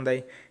സമയത്ത്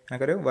എന്തായി?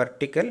 എനിക്കൊരു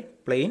വെർട്ടിക്കൽ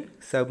പ്ലെയിൻ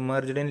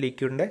സബ്മർജ്ഡ് ഇൻ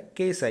ലിക്വിഡിൻ്റെ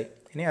കേസായി.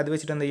 ഇനി അത്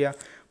വെച്ചിട്ട് എന്ത്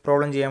ചെയ്യുക?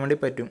 പ്രോബ്ലം ചെയ്യാൻ വേണ്ടി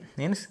പറ്റും.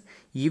 മീൻസ്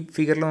ഈ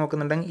ഫിഗറിൽ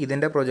നോക്കുന്നുണ്ടെങ്കിൽ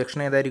ഇതിൻ്റെ പ്രൊജക്ഷൻ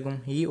ഏതായിരിക്കും?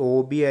 ഈ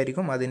OB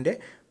ആയിരിക്കും അതിൻ്റെ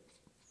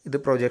ഇത്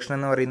പ്രൊജക്ഷൻ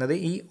എന്ന് പറയുന്നത്.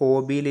 ഈ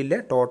OBയിലെ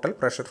ടോട്ടൽ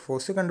പ്രഷർ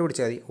ഫോഴ്സ്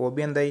കണ്ടുപിടിച്ചാൽ മതി. OB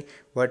എന്തായി?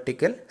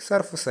 വെർട്ടിക്കൽ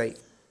സർഫസായി.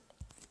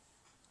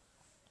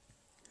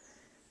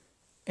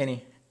 ഇനി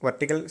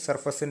വെർട്ടിക്കൽ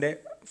സർഫസിൻ്റെ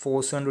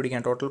ഫോഴ്സ്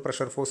കണ്ടുപിടിക്കാൻ, ടോട്ടൽ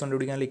പ്രഷർ ഫോഴ്സ്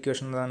കണ്ടുപിടിക്കാനുള്ള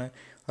ഇക്വേഷൻ എന്താണ്?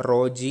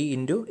 ρg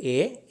 ×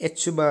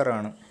 AH ബാർ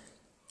ആണ്.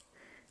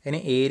 ഇനി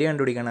ഏരിയ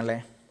കണ്ടുപിടിക്കണം അല്ലേ?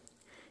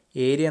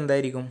 ഏരിയ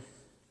എന്തായിരിക്കും?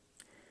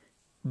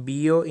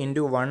 BO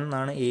 × 1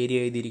 എന്നാണ് ഏരിയ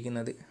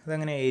എഴുതിയിരിക്കുന്നത്.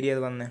 അതെങ്ങനെ ഏരിയ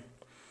അത് വന്നത്?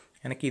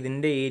 എനിക്ക്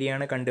ഇതിൻ്റെ ഏരിയ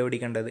ആണ്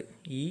കണ്ടുപിടിക്കേണ്ടത്.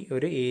 ഈ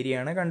ഒരു ഏരിയ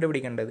ആണ്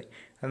കണ്ടുപിടിക്കേണ്ടത്.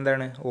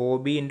 എന്താണ്?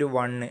 OB ×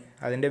 1.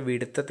 അതിൻ്റെ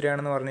വിഡ്ത്ത്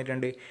എത്രയാണെന്ന്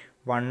പറഞ്ഞിട്ടുണ്ട്?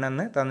 1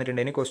 എന്ന്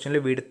തന്നിട്ടുണ്ട്. ഇനി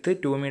ക്വസ്റ്റ്യനിൽ വിഡ്ത്ത്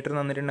 2 മീറ്റർ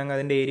തന്നിട്ടുണ്ടെങ്കിൽ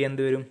അതിൻ്റെ ഏരിയ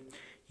എന്ത് വരും?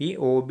 ഈ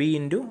OB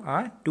 × ആ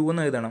 2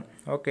 എന്ന് എഴുതണം.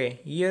 ഓക്കെ,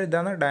 ഈ ഒരു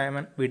ഇതാണ്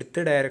വിഡ്ത്ത്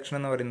ഡയറക്ഷൻ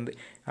എന്ന് പറയുന്നത്.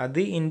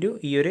 അത് ഇൻറ്റു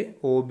ഈ ഒരു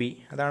OB,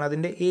 അതാണ്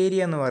അതിൻ്റെ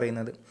ഏരിയ എന്ന്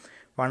പറയുന്നത്.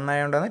 1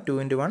 ആയതുകൊണ്ടാണ് 2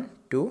 × 1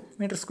 2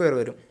 മീറ്റർ സ്ക്വയർ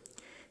വരും.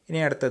 ഇനി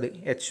അടുത്തത്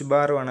H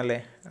ബാർ ആണല്ലേ?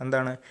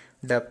 എന്താണ്?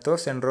 Depth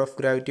of centre of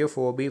gravity of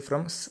OB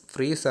from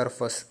free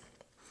surface.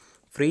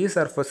 Free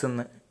surface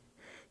നിന്ന്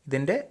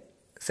ഇതിൻ്റെ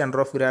സെൻറ്റർ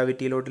ഓഫ്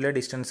ഗ്രാവിറ്റിയിലോട്ടുള്ള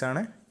ഡിസ്റ്റൻസ്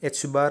ആണ്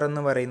H ബാർ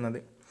എന്ന് പറയുന്നത്.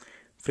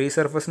 ഫ്രീ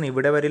സർഫസിന്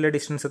ഇവിടെ വരെയുള്ള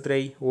ഡിസ്റ്റൻസ്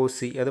എത്രയായി? OC,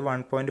 അത്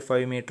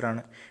 1.5 മീറ്റർ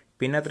ആണ്.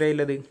 പിന്നെ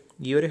എത്രയുള്ളത്?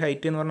 ഈ ഒരു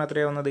ഹൈറ്റ് എന്ന് പറഞ്ഞാൽ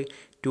എത്രയാണ് വന്നത്?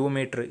 2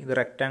 മീറ്റർ. ഇത്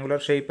റെക്റ്റാങ്കുലർ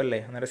ഷേപ്പ് അല്ലേ?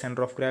 അന്നേരം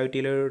സെൻറ്റർ ഓഫ്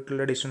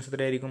ഗ്രാവിറ്റിയിലോട്ടുള്ള ഡിസ്റ്റൻസ്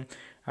എത്രയായിരിക്കും?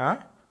 ആ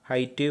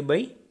ഹൈറ്റ് ബൈ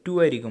 2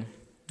 ആയിരിക്കും.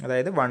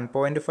 അതായത്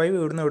 1.5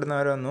 ഇവിടുന്ന്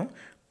വരെ വന്നു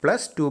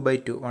പ്ലസ്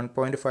 2/2.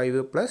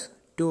 1.5 പ്ലസ്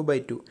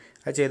 2/2.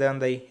 അത് ചെയ്താൽ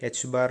എന്തായി?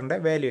 H ബാറിൻ്റെ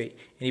വാല്യൂ ആയി.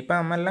 ഇനിയിപ്പോൾ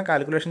നമ്മളെല്ലാം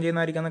കാൽക്കുലേഷൻ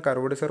ചെയ്യുന്നതായിരിക്കും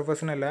കർവ്ഡ്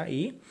സർഫസിനല്ല,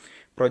 ഈ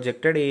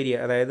പ്രൊജക്റ്റഡ് ഏരിയ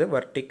അതായത്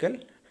വെർട്ടിക്കൽ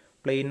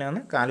പ്ലെയിനാണ്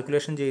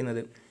കാൽക്കുലേഷൻ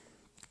ചെയ്യുന്നത്.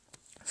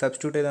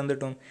 സബ്സ്റ്റിറ്റ്യൂട്ട് ചെയ്ത് എന്ത്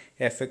കിട്ടും?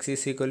 Fx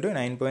 =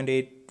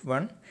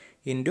 9.81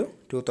 ×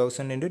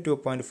 2000 ×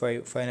 2.5.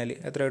 ഫൈനലി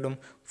എത്ര കിട്ടും?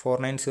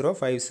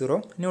 49050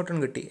 ന്യൂട്ടൺ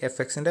കിട്ടി.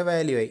 Fxൻ്റെ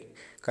വാല്യൂ ആയി.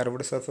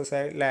 കർവ്ഡ്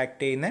സർഫസിൽ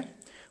ആക്ട് ചെയ്യുന്ന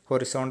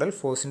ഹൊറിസോണ്ടൽ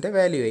ഫോഴ്സിൻ്റെ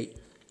വാല്യൂ ആയി.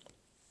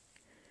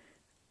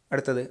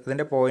 അടുത്തത്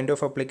അതിൻ്റെ പോയിൻ്റ്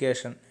ഓഫ്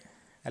അപ്ലിക്കേഷൻ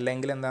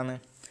അല്ലെങ്കിൽ എന്താണ്?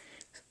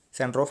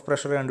 സെൻറ്റർ ഓഫ്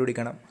പ്രഷർ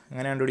കണ്ടുപിടിക്കണം.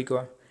 അങ്ങനെ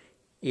കണ്ടുപിടിക്കുക.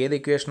 ഏത്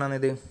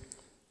ഇക്വേഷനാണിത്?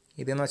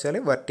 ഇതെന്ന് വെച്ചാൽ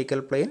വെർട്ടിക്കൽ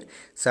പ്ലെയിൻ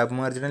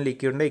സബ്മർജ്ഡ് ഇൻ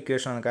ലിക്വിഡിൻ്റെ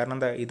ഇക്വേഷനാണ്. കാരണം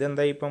എന്താ?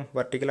 ഇതെന്തായി? ഇപ്പം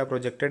വെർട്ടിക്കൽ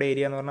പ്രൊജക്റ്റഡ്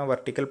ഏരിയ എന്ന് പറഞ്ഞാൽ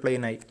വെർട്ടിക്കൽ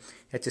പ്ലെയിൻ ആയി.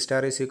 H* =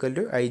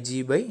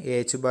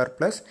 Ig/AH bar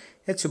plus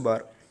H bar.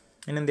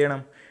 ഇനി എന്ത്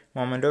ചെയ്യണം?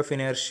 മൊമെൻ്റ് ഓഫ്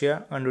ഇനേർഷ്യ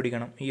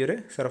കണ്ടുപിടിക്കണം. ഈ ഒരു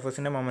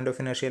സർഫസിൻ്റെ മൊമെൻ്റ്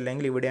ഓഫ് ഇനേർഷ്യ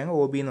അല്ലെങ്കിൽ ഇവിടെയാണ്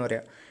OB എന്ന്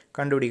പറയാം,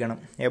 കണ്ടുപിടിക്കണം.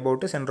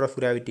 എബൌട്ട് സെൻറ്റർ ഓഫ്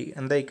ഗ്രാവിറ്റി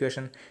എന്താ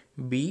ഇക്വേഷൻ?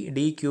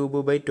 BD³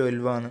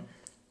 ആണ്.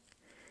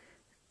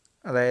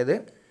 അതായത്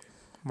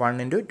 1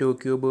 ×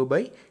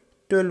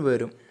 2³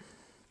 വരും.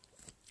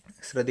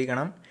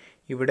 ശ്രദ്ധിക്കണം,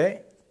 ഇവിടെ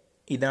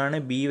ഇതാണ്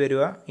B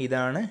വരിക,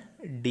 ഇതാണ്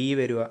D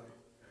വരിക.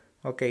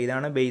 ഓക്കെ,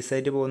 ഇതാണ്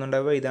ബേസായിട്ട്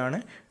പോകുന്നുണ്ടാവുക, ഇതാണ്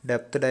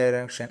ഡെപ്ത്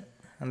ഡയറക്ഷൻ.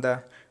 എന്താ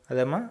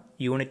അതമ്മ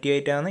യൂണിറ്റി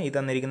ആയിട്ടാണ് ഇത്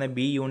തന്നിരിക്കുന്നത്. B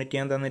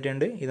യൂണിറ്റിയാണ്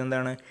തന്നിട്ടുണ്ട്.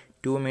 ഇതെന്താണ്?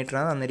 2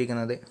 മീറ്ററാണ്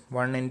തന്നിരിക്കുന്നത്.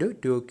 1 ×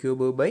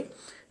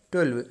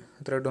 2³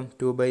 എത്ര കിട്ടും?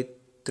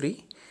 2/3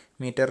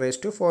 m⁴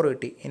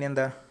 കിട്ടി. ഇനി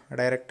എന്താ?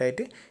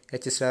 ഡയറക്റ്റായിട്ട്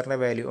H*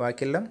 വാല്യൂ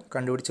ബാക്കിയെല്ലാം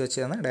കണ്ടുപിടിച്ച്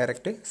വെച്ചതാണ്.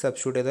 ഡയറക്റ്റ്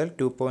സബ്സ്റ്റിറ്റ്യൂട്ട് ചെയ്താൽ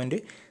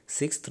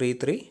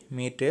 2.633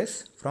 മീറ്റേഴ്സ്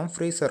ഫ്രം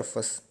ഫ്രീ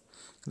സർഫസ്.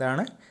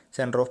 ഇതാണ്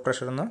സെൻറ്റർ ഓഫ്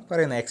പ്രഷർ എന്ന്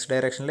പറയുന്നത്. X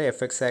ഡയറക്ഷനിൽ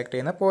Fx ആക്ട്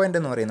ചെയ്യുന്ന പോയിൻ്റ്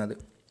എന്ന് പറയുന്നത്.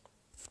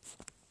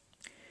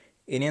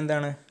 ഇനി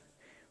എന്താണ്?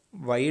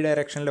 Y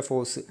ഡയറക്ഷനിലെ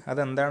ഫോഴ്സ്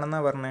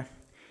അതെന്താണെന്നാണ് പറഞ്ഞത്?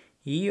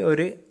 ഈ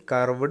ഒരു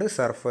കർവ്ഡ്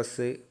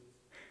സർഫസ്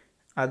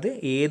അത്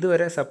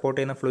ഏതുവരെ സപ്പോർട്ട്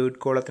ചെയ്യുന്ന ഫ്ലൂയിഡ്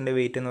കോളത്തിൻ്റെ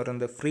വെയിറ്റ് എന്ന്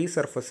പറയുന്നത് ഫ്രീ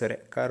സർഫസ് വരെ.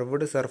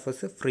 കർവ്ഡ്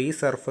സർഫസ് ഫ്രീ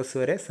സർഫസ്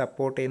വരെ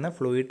സപ്പോർട്ട് ചെയ്യുന്ന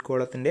ഫ്ലൂയിഡ്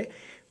കോളത്തിൻ്റെ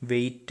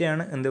വെയിറ്റ്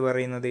ആണ് എന്ത്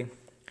പറയുന്നത്?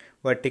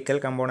 വെർട്ടിക്കൽ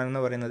കമ്പോണൻ്റ്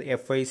എന്ന് പറയുന്നത്.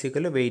 Fi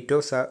 = weight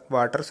of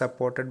water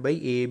supported by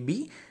AB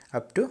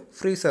up to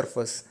free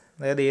surface.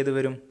 അതായത് ഏത്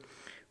വരും?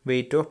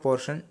 Weight of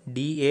portion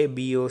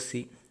DABOC.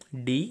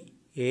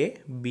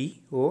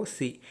 DABOC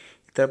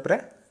ഇത്ര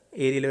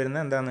ഏരിയയിൽ വരുന്ന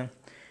എന്താണ്?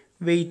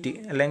 വെയിറ്റ്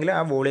അല്ലെങ്കിൽ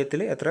ആ വോളിയത്തിൽ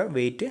എത്ര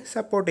വെയിറ്റ്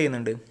സപ്പോർട്ട്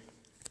ചെയ്യുന്നുണ്ട്.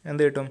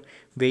 എന്ത് കിട്ടും?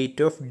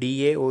 Weight of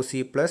DAOC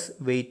plus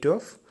weight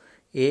of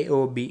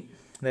AOB.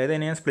 അതായത്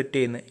ഞാൻ സ്പ്ലിറ്റ്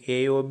ചെയ്യുന്നത്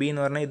AOB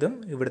എന്ന് പറഞ്ഞാൽ ഇതും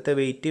ഇവിടുത്തെ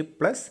വെയിറ്റ്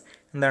പ്ലസ്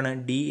എന്താണ്?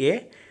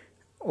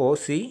 DAOCയിലെ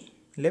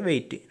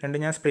വെയിറ്റ് രണ്ടും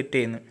ഞാൻ സ്പ്ലിറ്റ്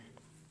ചെയ്യുന്നു.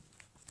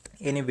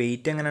 ഇനി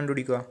വെയിറ്റ് എങ്ങനെ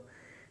കണ്ടുപിടിക്കുക?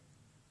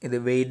 ഇത്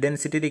വെയിറ്റ്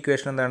ഡെൻസിറ്റിയുടെ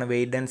ഇക്വേഷൻ എന്താണ്?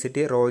 Wait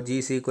density ρg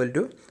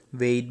 =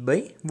 wait by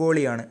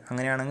വോളിയാണ്.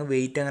 അങ്ങനെയാണെങ്കിൽ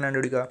വെയിറ്റ് എങ്ങനെ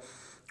കണ്ടുപിടിക്കുക?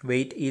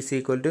 Wait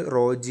 =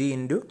 ρg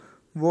 ×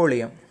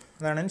 volume.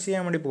 അതാണ്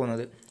ചെയ്യാൻ വേണ്ടി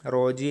പോകുന്നത്.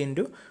 ρg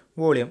 ×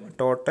 volume.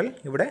 ടോട്ടൽ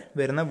ഇവിടെ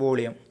വരുന്ന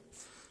വോളിയം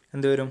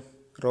എന്ത് വരും?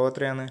 റോ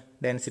എത്രയാണ്?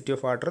 Density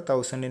of water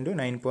 1000 into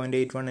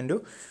 9.81 into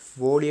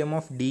volume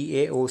of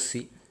DaOC.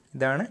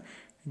 ഇതാണ്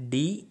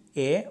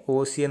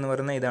DaOC എന്ന്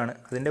പറയുന്ന ഇതാണ്.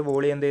 അതിൻ്റെ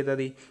വോളിയം എന്ത് ചെയ്താൽ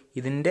മതി?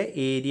 ഇതിൻ്റെ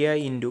ഏരിയ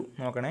ഇൻറ്റു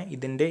നോക്കണേ,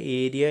 ഇതിൻ്റെ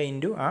ഏരിയ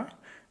ഇൻറ്റു ആ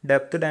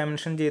ഡെപ്ത്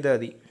ഡയമെൻഷൻ ചെയ്താൽ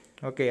മതി.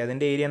 ഓക്കെ,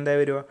 അതിൻ്റെ ഏരിയ എന്താ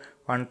വരിക?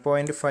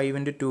 1.5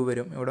 ഇൻറ്റു 2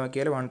 വരും. ഇവിടെ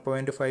നോക്കിയാൽ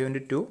 1.5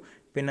 ഇൻറ്റു 2.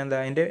 പിന്നെന്താ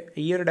അതിൻ്റെ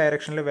ഈ ഒരു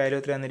ഡയറക്ഷനിലെ വാല്യൂ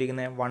എത്ര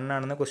തന്നിരിക്കുന്നത്? 1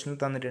 ആണെന്ന് ക്വസ്റ്റ്യൻ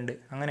തന്നിട്ടുണ്ട്.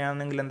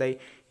 അങ്ങനെയാണെങ്കിൽ എന്തായി?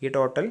 ഈ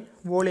ടോട്ടൽ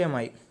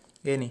വോളിയമായി.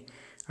 ഇനി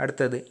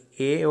അടുത്തത്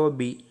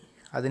AOB.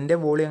 അതിൻ്റെ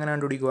വോളിയം എങ്ങനെ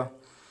കണ്ടുപിടിക്കുക?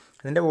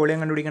 അതിൻ്റെ വോളിയം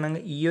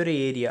കണ്ടുപിടിക്കണമെങ്കിൽ ഈ ഒരു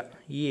ഏരിയ,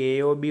 ഈ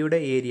AOBയുടെ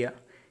ഏരിയ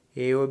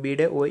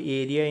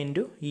ഏരിയ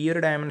ഇൻറ്റു ഈ ഒരു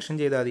ഡയമെൻഷൻ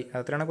ചെയ്താൽ മതി.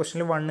 അത്രയാണ്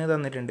ക്വസ്റ്റ്യനിൽ 1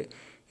 തന്നിട്ടുണ്ട്.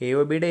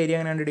 AOBയുടെ ഏരിയ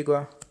എങ്ങനെ കണ്ടുപിടിക്കുക?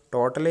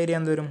 ടോട്ടൽ ഏരിയ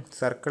എന്ത് വരും?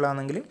 സർക്കിൾ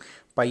ആണെങ്കിൽ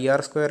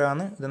πr²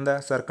 ആണ്. ഇതെന്താ?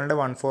 സർക്കിളിൻ്റെ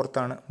 1/4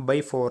 ആണ്. ബൈ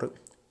 4.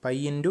 പൈ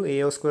ഇൻറ്റു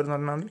AO² എന്ന്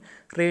പറഞ്ഞാൽ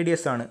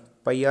റേഡിയസ് ആണ്.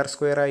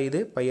 πr² ആയത്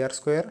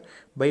πr²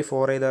 ബൈ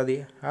 4 ചെയ്താൽ മതി.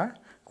 ആ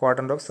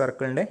ക്വാഡ്രൻ്റ് ഓഫ്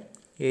സർക്കിളിൻ്റെ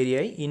ഏരിയ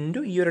ആയി ഇൻറ്റു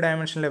ഈ ഒരു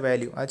ഡയമെൻഷനിലെ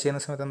വാല്യൂ. അത് ചെയ്യുന്ന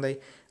സമയത്ത് എന്തായി?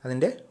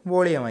 അതിൻ്റെ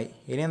വോളിയമായി.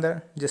 ഇനി എന്താ?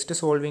 ജസ്റ്റ്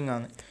സോൾവിങ്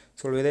ആണ്.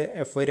 സോൾവ് ചെയ്ത്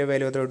FYയുടെ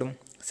വാല്യൂ എത്ര കിട്ടും?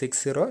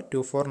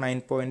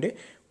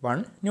 60,249.1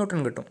 ന്യൂട്ടൺ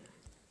കിട്ടും.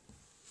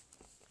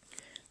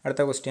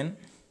 അടുത്ത question.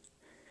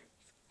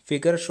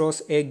 Figure shows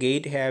a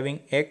gate having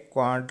a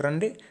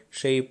quadrant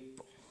shape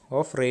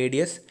of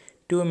radius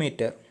 2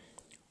 meter.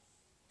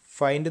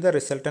 Find the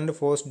resultant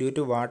force due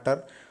to water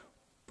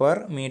per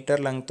meter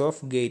length of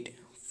gate.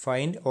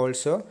 Find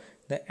also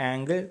the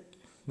angle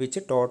which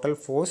total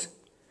force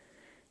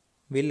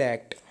will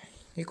act.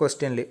 ഈ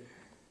ക്വസ്റ്റ്യനിൽ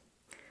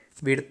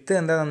width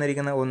എന്താ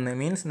തന്നിരിക്കുന്നത്? 1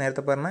 means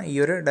നേരത്തെ പറഞ്ഞ ഈ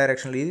ഒരു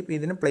ഡയറക്ഷനിൽ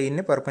ഇതിന്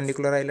പ്ലെയിനിന്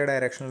പെർപെൻഡിക്കുലർ ആയിട്ടുള്ള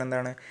ഡയറക്ഷനിൽ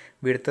എന്താണ്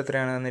വിഡ്ത്ത്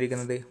എത്രയാണ്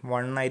തന്നിരിക്കുന്നത്?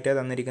 1 ആയിട്ടാണ്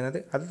തന്നിരിക്കുന്നത്.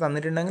 അത്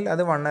തന്നിട്ടുണ്ടെങ്കിൽ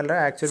അത് 1 അല്ല,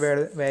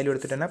 ആക്ച്വൽ വാല്യൂ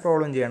എടുത്തിട്ട് തന്നെ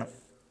പ്രോബ്ലം ചെയ്യണം.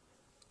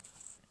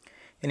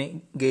 ഇനി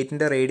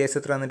ഗേറ്റിൻ്റെ റേഡിയസ്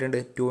എത്ര തന്നിട്ടുണ്ട്?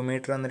 2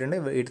 മീറ്റർ തന്നിട്ടുണ്ട്.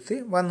 വിഡ്ത്ത്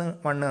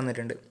 1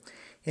 തന്നിട്ടുണ്ട്.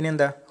 ഇനി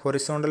എന്താ?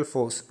 ഹൊറിസോണ്ടൽ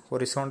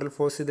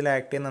ഫോഴ്സ് ഇതിൽ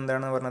ആക്ട് ചെയ്യുന്ന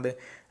എന്താണെന്ന് പറഞ്ഞത്?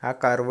 ആ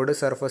കർവ്ഡ്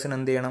സർഫസിന്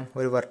എന്ത് ചെയ്യണം?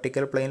 ഒരു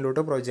വെർട്ടിക്കൽ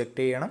പ്ലെയിനിലോട്ട്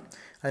പ്രൊജക്റ്റ് ചെയ്യണം.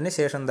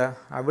 അതിനുശേഷം എന്താ?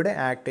 അവിടെ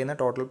ആക്ട് ചെയ്യുന്ന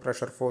ടോട്ടൽ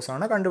പ്രഷർ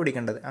ഫോഴ്സാണ്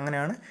കണ്ടുപിടിക്കേണ്ടത്.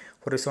 അങ്ങനെയാണ്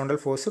ഹൊറിസോണ്ടൽ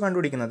ഫോഴ്സ്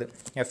കണ്ടുപിടിക്കുന്നത്.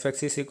 Fx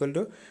is equal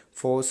to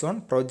force on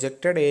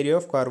projected area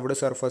of curved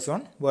surface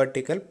on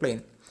vertical plane.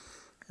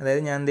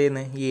 അതായത് ഞാൻ എന്ത്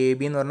ചെയ്യുന്നത്? ഈ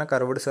AB എന്ന് പറഞ്ഞ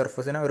കർവ്ഡ്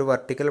സർഫസിനെ ഒരു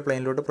വെർട്ടിക്കൽ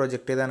പ്ലെയിനിലോട്ട്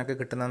പ്രൊജക്റ്റ് ചെയ്താൽ എനിക്ക്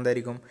കിട്ടുന്നത്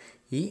എന്തായിരിക്കും?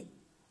 ഈ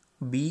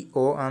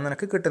BO ആണ്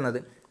എനിക്ക് കിട്ടുന്നത്.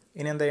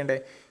 ഇനി എന്താ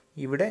ചെയ്യേണ്ടത്?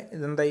 ഇവിടെ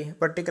ഇതെന്തായി?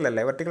 വെർട്ടിക്കൽ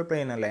അല്ലേ? വെർട്ടിക്കൽ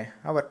പ്ലെയിൻ അല്ലേ?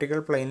 ആ വെർട്ടിക്കൽ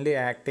പ്ലെയിനിൽ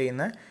ആക്ട്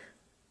ചെയ്യുന്ന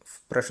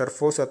പ്രഷർ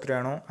ഫോഴ്സ്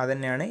എത്രയാണോ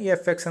അതുതന്നെയാണ് ഈ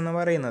Fx എന്ന്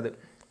പറയുന്നത്.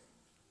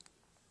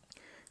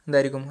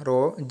 എന്തായിരിക്കും?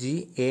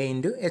 ρGA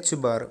into H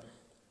bar.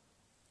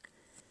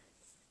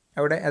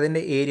 അവിടെ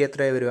അതിൻ്റെ ഏരിയ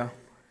എത്രയാണ് വരിക?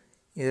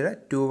 ഇവിടെ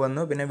 2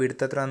 വന്നു. പിന്നെ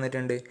വിഡ്ത്ത് എത്ര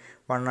തന്നിട്ടുണ്ട്?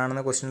 1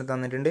 ആണെന്ന് ക്വസ്റ്റ്യനിൽ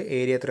തന്നിട്ടുണ്ട്.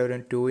 ഏരിയ എത്ര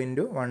വരും? 2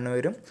 ഇൻറ്റു 1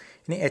 വരും.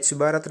 ഇനി H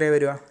ബാർ എത്രയാണ്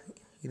വരിക?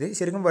 ഇത്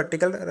ശരിക്കും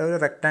വെർട്ടിക്കൽ ഒരു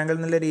റെക്റ്റാങ്കിൾ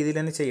എന്നുള്ള രീതിയിൽ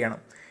തന്നെ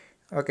ചെയ്യണം.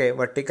 ഓക്കെ,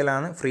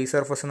 വെർട്ടിക്കലാണ്. ഫ്രീ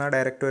സർഫസ് എന്നാണ്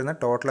ഡയറക്റ്റ് വരുന്നത്.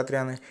 ടോട്ടൽ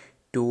എത്രയാണ്?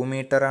 2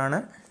 മീറ്റർ ആണ്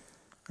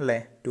അല്ലേ?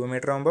 2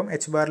 മീറ്റർ ആകുമ്പം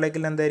H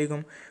ബാറിലേക്കുള്ള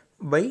എന്തായിരിക്കും?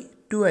 ബൈ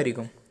 2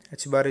 ആയിരിക്കും.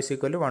 H bar is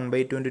equal to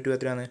 1/2 into 2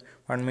 എത്രയാണ്?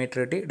 1 മീറ്റർ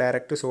കിട്ടി.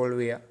 ഡയറക്റ്റ് സോൾവ്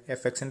ചെയ്യുക.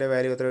 Fxൻ്റെ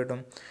വാല്യൂ എത്ര കിട്ടും?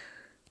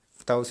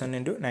 1000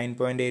 ഇൻറ്റു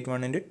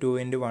 9.81 ഇൻറ്റു 2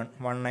 ഇൻറ്റു 1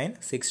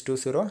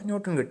 19620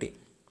 ന്യൂട്ടൺ കിട്ടി.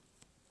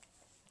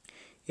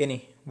 ഇനി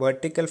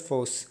വെർട്ടിക്കൽ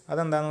ഫോഴ്സ്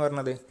അതെന്താണെന്ന്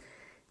പറഞ്ഞത്?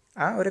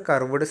 ആ ഒരു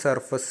കർവ്ഡ്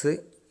സർഫസ്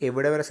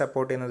എവിടെ വരെ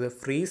സപ്പോർട്ട് ചെയ്യുന്നത്?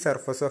 ഫ്രീ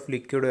സർഫസ് ഓഫ്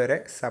ലിക്വിഡ് വരെ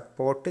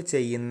സപ്പോർട്ട്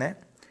ചെയ്യുന്ന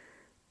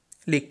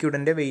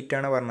ലിക്വിഡിൻ്റെ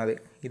വെയിറ്റാണ് പറഞ്ഞത്.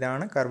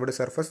 ഇതാണ് കർവ്ഡ്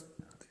സർഫസ്.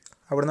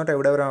 അവിടെ നിന്നോട്ട്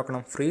എവിടെ വരെ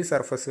നോക്കണം? ഫ്രീ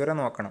സർഫസ് വരെ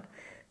നോക്കണം.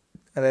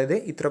 അതായത്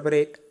ഇത്ര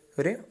പേര്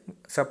ഒരു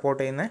സപ്പോർട്ട്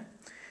ചെയ്യുന്ന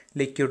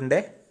ലിക്വിഡിൻ്റെ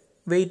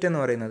വെയിറ്റ് എന്ന്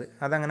പറയുന്നത്.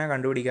 അതങ്ങനെ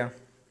കണ്ടുപിടിക്കാം.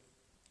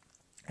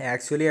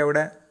 ആക്ച്വലി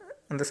അവിടെ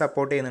എന്താ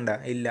സപ്പോർട്ട് ചെയ്യുന്നുണ്ടോ?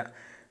 ഇല്ല.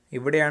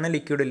 ഇവിടെയാണ്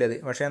ലിക്വിഡ് ഉള്ളത്.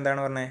 പക്ഷേ എന്താണ്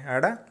പറഞ്ഞത്?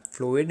 അവിടെ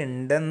ഫ്ലൂയിഡ്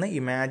ഉണ്ടെന്ന്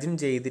ഇമാജിൻ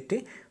ചെയ്തിട്ട്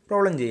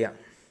പ്രോബ്ലം ചെയ്യാം.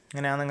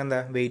 അങ്ങനെയാണെങ്കിൽ എന്താ?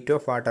 Weight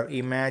of water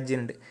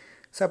imagined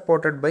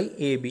supported by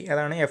AB.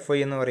 അതാണ് FI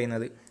എന്ന്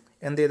പറയുന്നത്.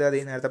 എന്ത് ചെയ്താൽ മതി?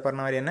 നേരത്തെ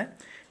പറഞ്ഞ മാതിരി തന്നെ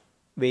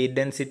വെയിറ്റ്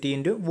ഡെൻസിറ്റി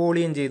ഇൻറ്റു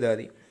വോളിയം ചെയ്താൽ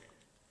മതി.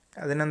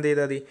 അതിനെന്ത്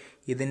ചെയ്താൽ മതി?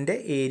 ഇതിൻ്റെ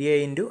ഏരിയ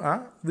ഇൻറ്റു ആ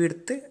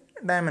വിഡ്ത്ത്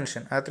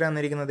ഡയമെൻഷൻ അത്ര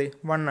തന്നിരിക്കുന്നത്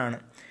 1 ആണ്.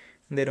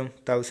 എന്തേലും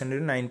 1000 ഇൻറ്റു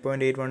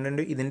 9.81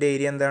 ഇൻറ്റു ഇതിൻ്റെ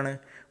ഏരിയ എന്താണ്?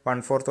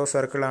 1/4 ഓഫ്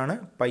സർക്കിളാണ്.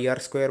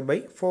 πr² ബൈ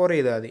 4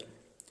 ചെയ്താൽ മതി.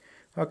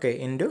 ഓക്കെ,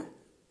 ഇൻറ്റു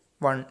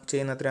 1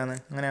 ചെയ്യുന്ന എത്രയാണ്?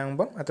 അങ്ങനെ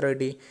ആകുമ്പം എത്ര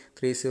കിട്ടി?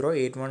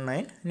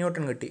 30819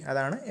 ന്യൂട്ടൺ കിട്ടി.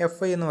 അതാണ്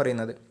FI എന്ന്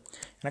പറയുന്നത്.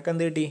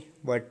 എനിക്കെന്ത് കിട്ടി?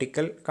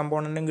 വെർട്ടിക്കൽ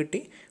കമ്പോണൻറ്റും കിട്ടി,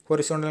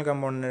 ഹൊറിസോണ്ടൽ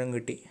കമ്പോണൻറ്റും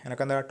കിട്ടി.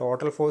 എനിക്കെന്താ?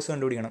 ടോട്ടൽ ഫോഴ്സ്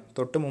കണ്ടുപിടിക്കണം.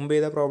 തൊട്ട് മുമ്പ്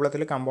ചെയ്ത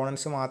പ്രോബ്ലത്തിൽ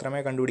കമ്പോണൻറ്റ്സ് മാത്രമേ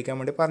കണ്ടുപിടിക്കാൻ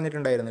വേണ്ടി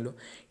പറഞ്ഞിട്ടുണ്ടായിരുന്നുള്ളൂ.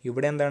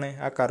 ഇവിടെ എന്താണ്?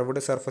 ആ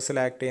കർവ്ഡ് സർഫസിൽ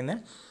ആക്ട് ചെയ്യുന്ന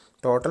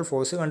ടോട്ടൽ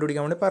ഫോഴ്സ്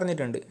കണ്ടുപിടിക്കാൻ വേണ്ടി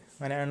പറഞ്ഞിട്ടുണ്ട്.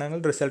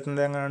 അങ്ങനെയാണെങ്കിൽ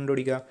റിസൾട്ടിൻ്റെ എങ്ങനെ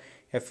കണ്ടുപിടിക്കുക?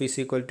 F is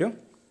equal to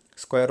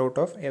square root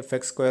of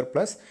Fx²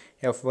 plus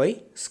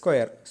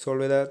FY².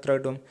 Solve ചെയ്താൽ എത്ര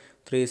കിട്ടും?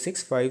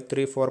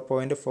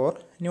 36534.4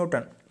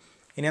 ന്യൂട്ടൺ.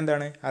 ഇനി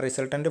എന്താണ്? ആ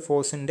റിസൾട്ടൻ്റ്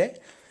ഫോഴ്സിൻ്റെ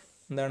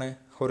എന്താണ്?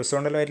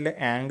 ഹൊറിസോണ്ടലായിട്ടുള്ള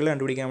ആംഗിൾ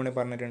കണ്ടുപിടിക്കാൻ വേണ്ടി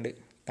പറഞ്ഞിട്ടുണ്ട്.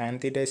 tan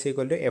θ is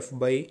equal to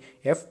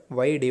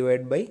FY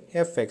divide by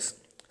Fx.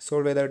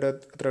 Solve ചെയ്താൽ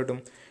എത്ര കിട്ടും?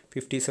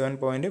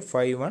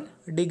 57.51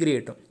 ഡിഗ്രി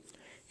കിട്ടും.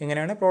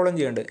 ഇങ്ങനെയാണ് പ്രോബ്ലം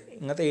ചെയ്യേണ്ടത്.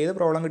 ഇങ്ങനത്തെ ഏത്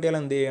പ്രോബ്ലം കിട്ടിയാലും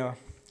എന്ത് ചെയ്യുക?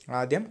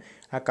 ആദ്യം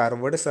ആ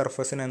കർവ്ഡ്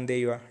സർഫസിന് എന്ത്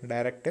ചെയ്യുക,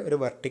 ഡയറക്റ്റ് ഒരു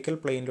വെർട്ടിക്കൽ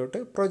പ്ലെയിനിലോട്ട്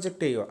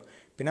പ്രൊജക്റ്റ് ചെയ്യുക.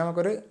 പിന്നെ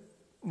നമുക്കൊരു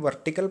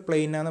വെർട്ടിക്കൽ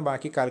പ്ലെയിനാണ്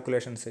ബാക്കി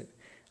കാൽക്കുലേഷൻസ്.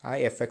 ആ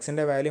എഫ്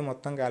എക്സിൻ്റെ വാല്യൂ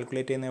മൊത്തം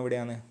കാൽക്കുലേറ്റ് ചെയ്യുന്നത്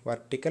എവിടെയാണ്,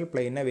 വെർട്ടിക്കൽ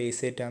പ്ലെയിനെ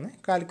ബേസ് ചെയ്തിട്ടാണ്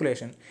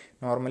കാൽക്കുലേഷൻ.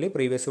 നോർമലി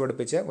പ്രീവിയസ്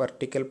പഠിപ്പിച്ച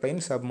vertical plane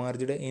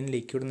submerged in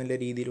liquid എന്നുള്ള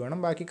രീതിയിൽ വേണം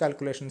ബാക്കി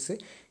കാൽക്കുലേഷൻസ്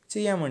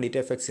ചെയ്യാൻ വേണ്ടിയിട്ട്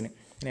എഫ് എക്സിന്.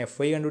 പിന്നെ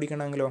എഫ് ഐ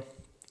കണ്ടുപിടിക്കണമെങ്കിലോ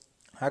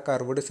ആ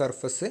curved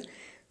surface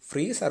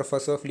free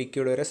surface of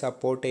liquid വരെ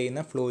സപ്പോർട്ട്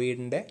ചെയ്യുന്ന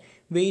ഫ്ലൂയിഡിൻ്റെ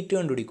വെയിറ്റ്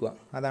കണ്ടുപിടിക്കുക.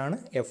 അതാണ്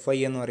എഫ് ഐ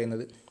എന്ന്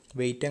പറയുന്നത്.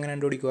 വെയിറ്റ് എങ്ങനെ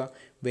കണ്ടുപിടിക്കുക,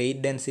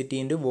 വെയിറ്റ് ഡെൻസിറ്റി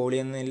ഇൻറ്റു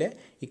വോളിയം എന്നുള്ള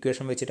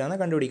ഇക്വേഷൻ വെച്ചിട്ടാണ്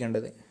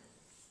കണ്ടുപിടിക്കേണ്ടത്.